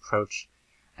perspective and approach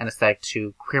an aesthetic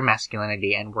to queer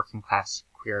masculinity and working class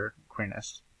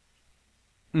queerness.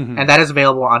 Mm-hmm. And that is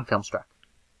available on Filmstruck.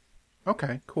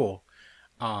 Okay, cool.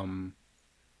 And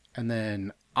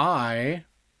then I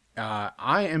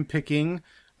am picking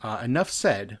Enough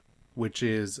Said, which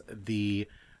is the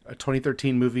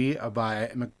 2013 movie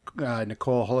by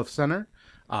Nicole Holofcener,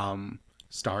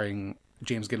 starring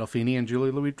James Gandolfini and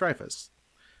Julia Louis-Dreyfus.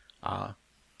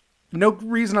 No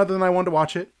reason other than I wanted to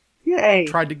watch it. Yay!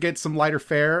 Tried to get some lighter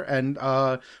fare and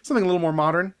something a little more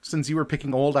modern. Since you were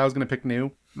picking old, I was going to pick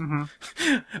new.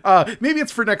 Mm-hmm. Maybe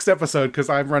it's for next episode because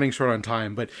I'm running short on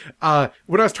time. But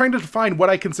when I was trying to define what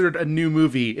I considered a new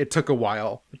movie, it took a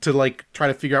while to like try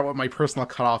to figure out what my personal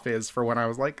cutoff is for when I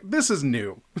was like, this is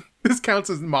new. This counts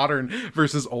as modern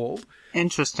versus old.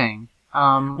 Interesting.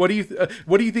 What do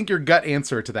you think your gut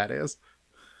answer to that is?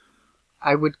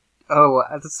 I would. Oh,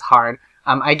 that's hard.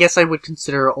 I guess I would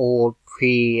consider old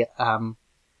pre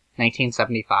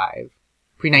 1975,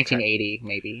 pre 1980,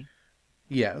 maybe.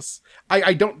 Yes.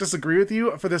 I don't disagree with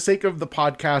you. For the sake of the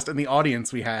podcast and the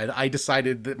audience we had, I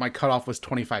decided that my cutoff was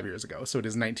 25 years ago, so it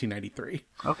is 1993.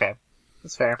 Okay.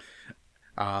 That's fair.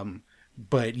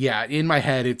 But yeah, in my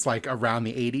head, it's like around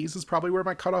the 80s is probably where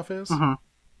my cutoff is. Mm-hmm.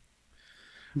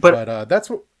 But that's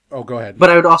what... Oh, go ahead. But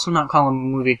I would also not call a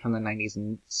movie from the 90s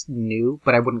new,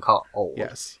 but I wouldn't call it old.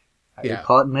 Yes. I would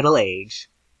call it middle age.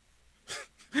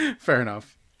 Fair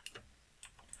enough.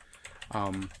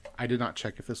 I did not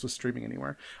check if this was streaming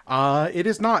anywhere. It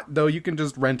is not, though. You can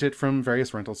just rent it from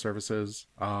various rental services,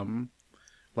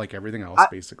 like everything else,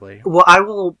 basically. Well, I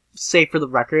will say for the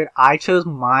record, I chose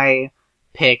my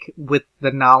pick with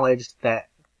the knowledge that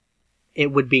it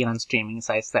would be on streaming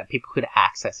sites, that people could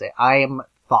access it. I am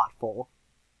thoughtful.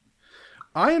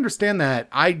 I understand that.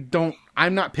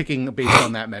 I'm not picking based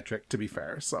on that metric, to be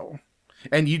fair, so...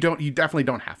 And you definitely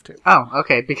don't have to. Oh,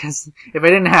 okay, because if I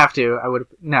didn't have to, I would have...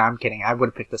 No, I'm kidding. I would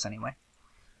have picked this anyway.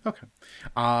 Okay.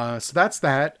 So that's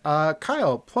that.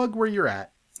 Kyle, plug where you're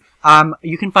at.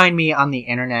 You can find me on the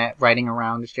internet writing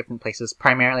around different places,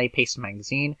 primarily Paste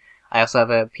Magazine. I also have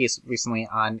a piece recently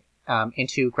on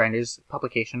Into Grindr's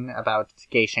publication about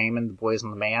gay shame and the boys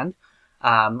in the band.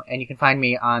 And you can find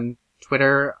me on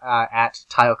Twitter at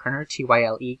Tyle Kerner,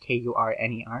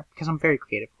 TYLEKURNER, because I'm very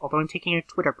creative, although I'm taking a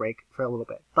Twitter break for a little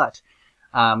bit. But,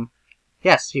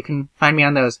 yes, you can find me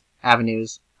on those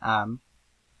avenues.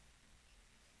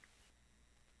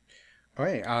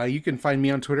 Okay, you can find me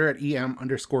on Twitter at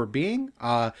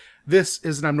EM_being. This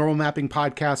is an Abnormal Mapping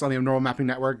podcast on the Abnormal Mapping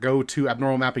Network. Go to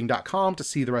abnormalmapping.com to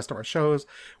see the rest of our shows.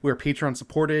 We're Patreon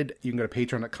supported. You can go to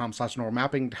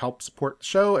patreon.com/abnormalmapping to help support the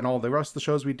show and all the rest of the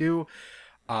shows we do.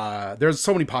 There's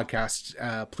so many podcasts.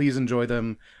 Please enjoy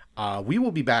them. We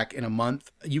will be back in a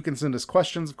month. You can send us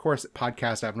questions, of course, at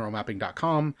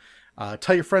podcast@abnormalmapping.com.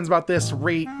 Tell your friends about this,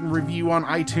 rate and review on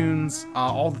iTunes,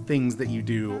 all the things that you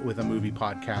do with a movie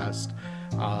podcast.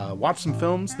 Watch some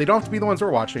films. They don't have to be the ones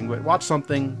we're watching, but watch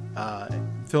something.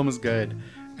 Film is good,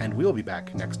 and we'll be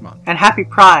back next month. And happy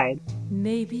Pride!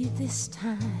 Maybe this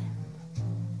time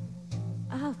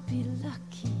I'll be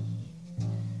lucky.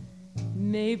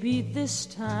 Maybe this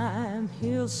time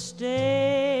he'll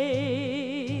stay.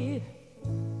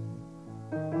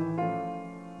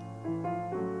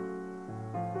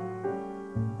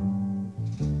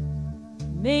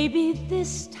 Maybe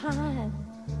this time,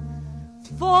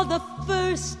 for the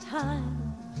first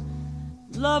time,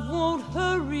 love won't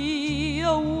hurry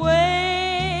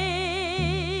away.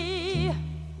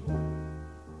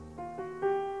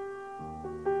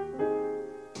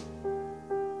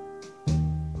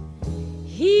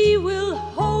 He will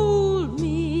hold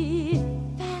me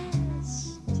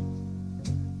fast.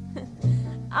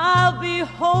 I'll be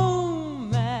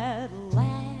home at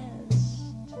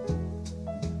last.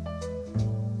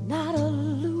 Not a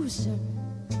loser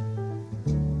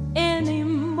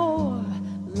anymore,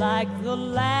 like the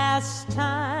last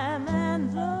time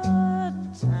and the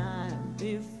time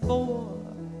before.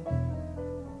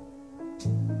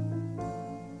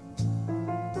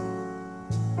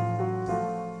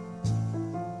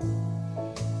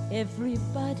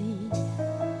 Everybody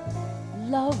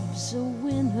loves a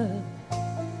winner,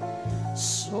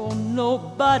 so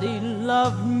nobody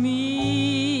loved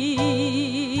me.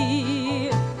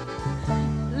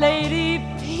 Lady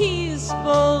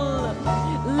peaceful,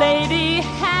 lady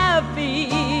happy,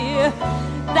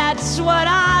 that's what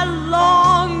I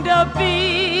long to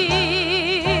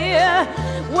be.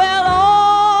 Well,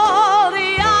 all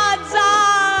the odds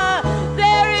are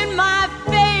they're in my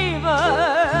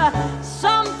favor.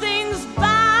 Something's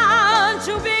bound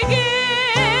to begin.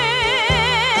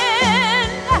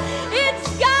 It's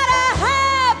gotta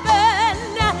happen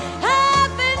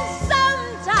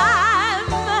sometime.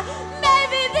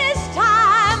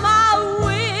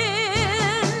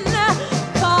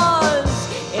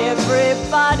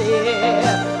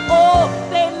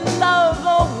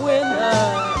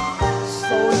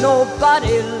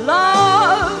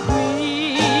 love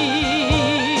me.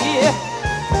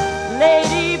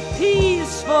 Lady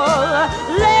peaceful,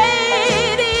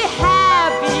 lady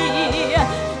happy,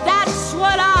 that's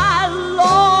what I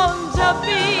long to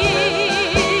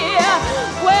be.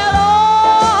 Well,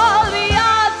 all the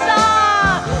odds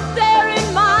are they're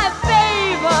in my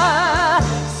favor.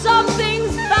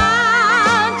 Something's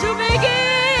bound to begin.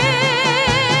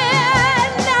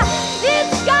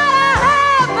 It's gotta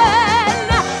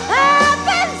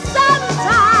happen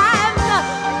sometime.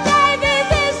 Maybe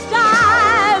this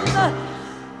time,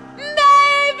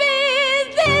 maybe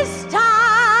this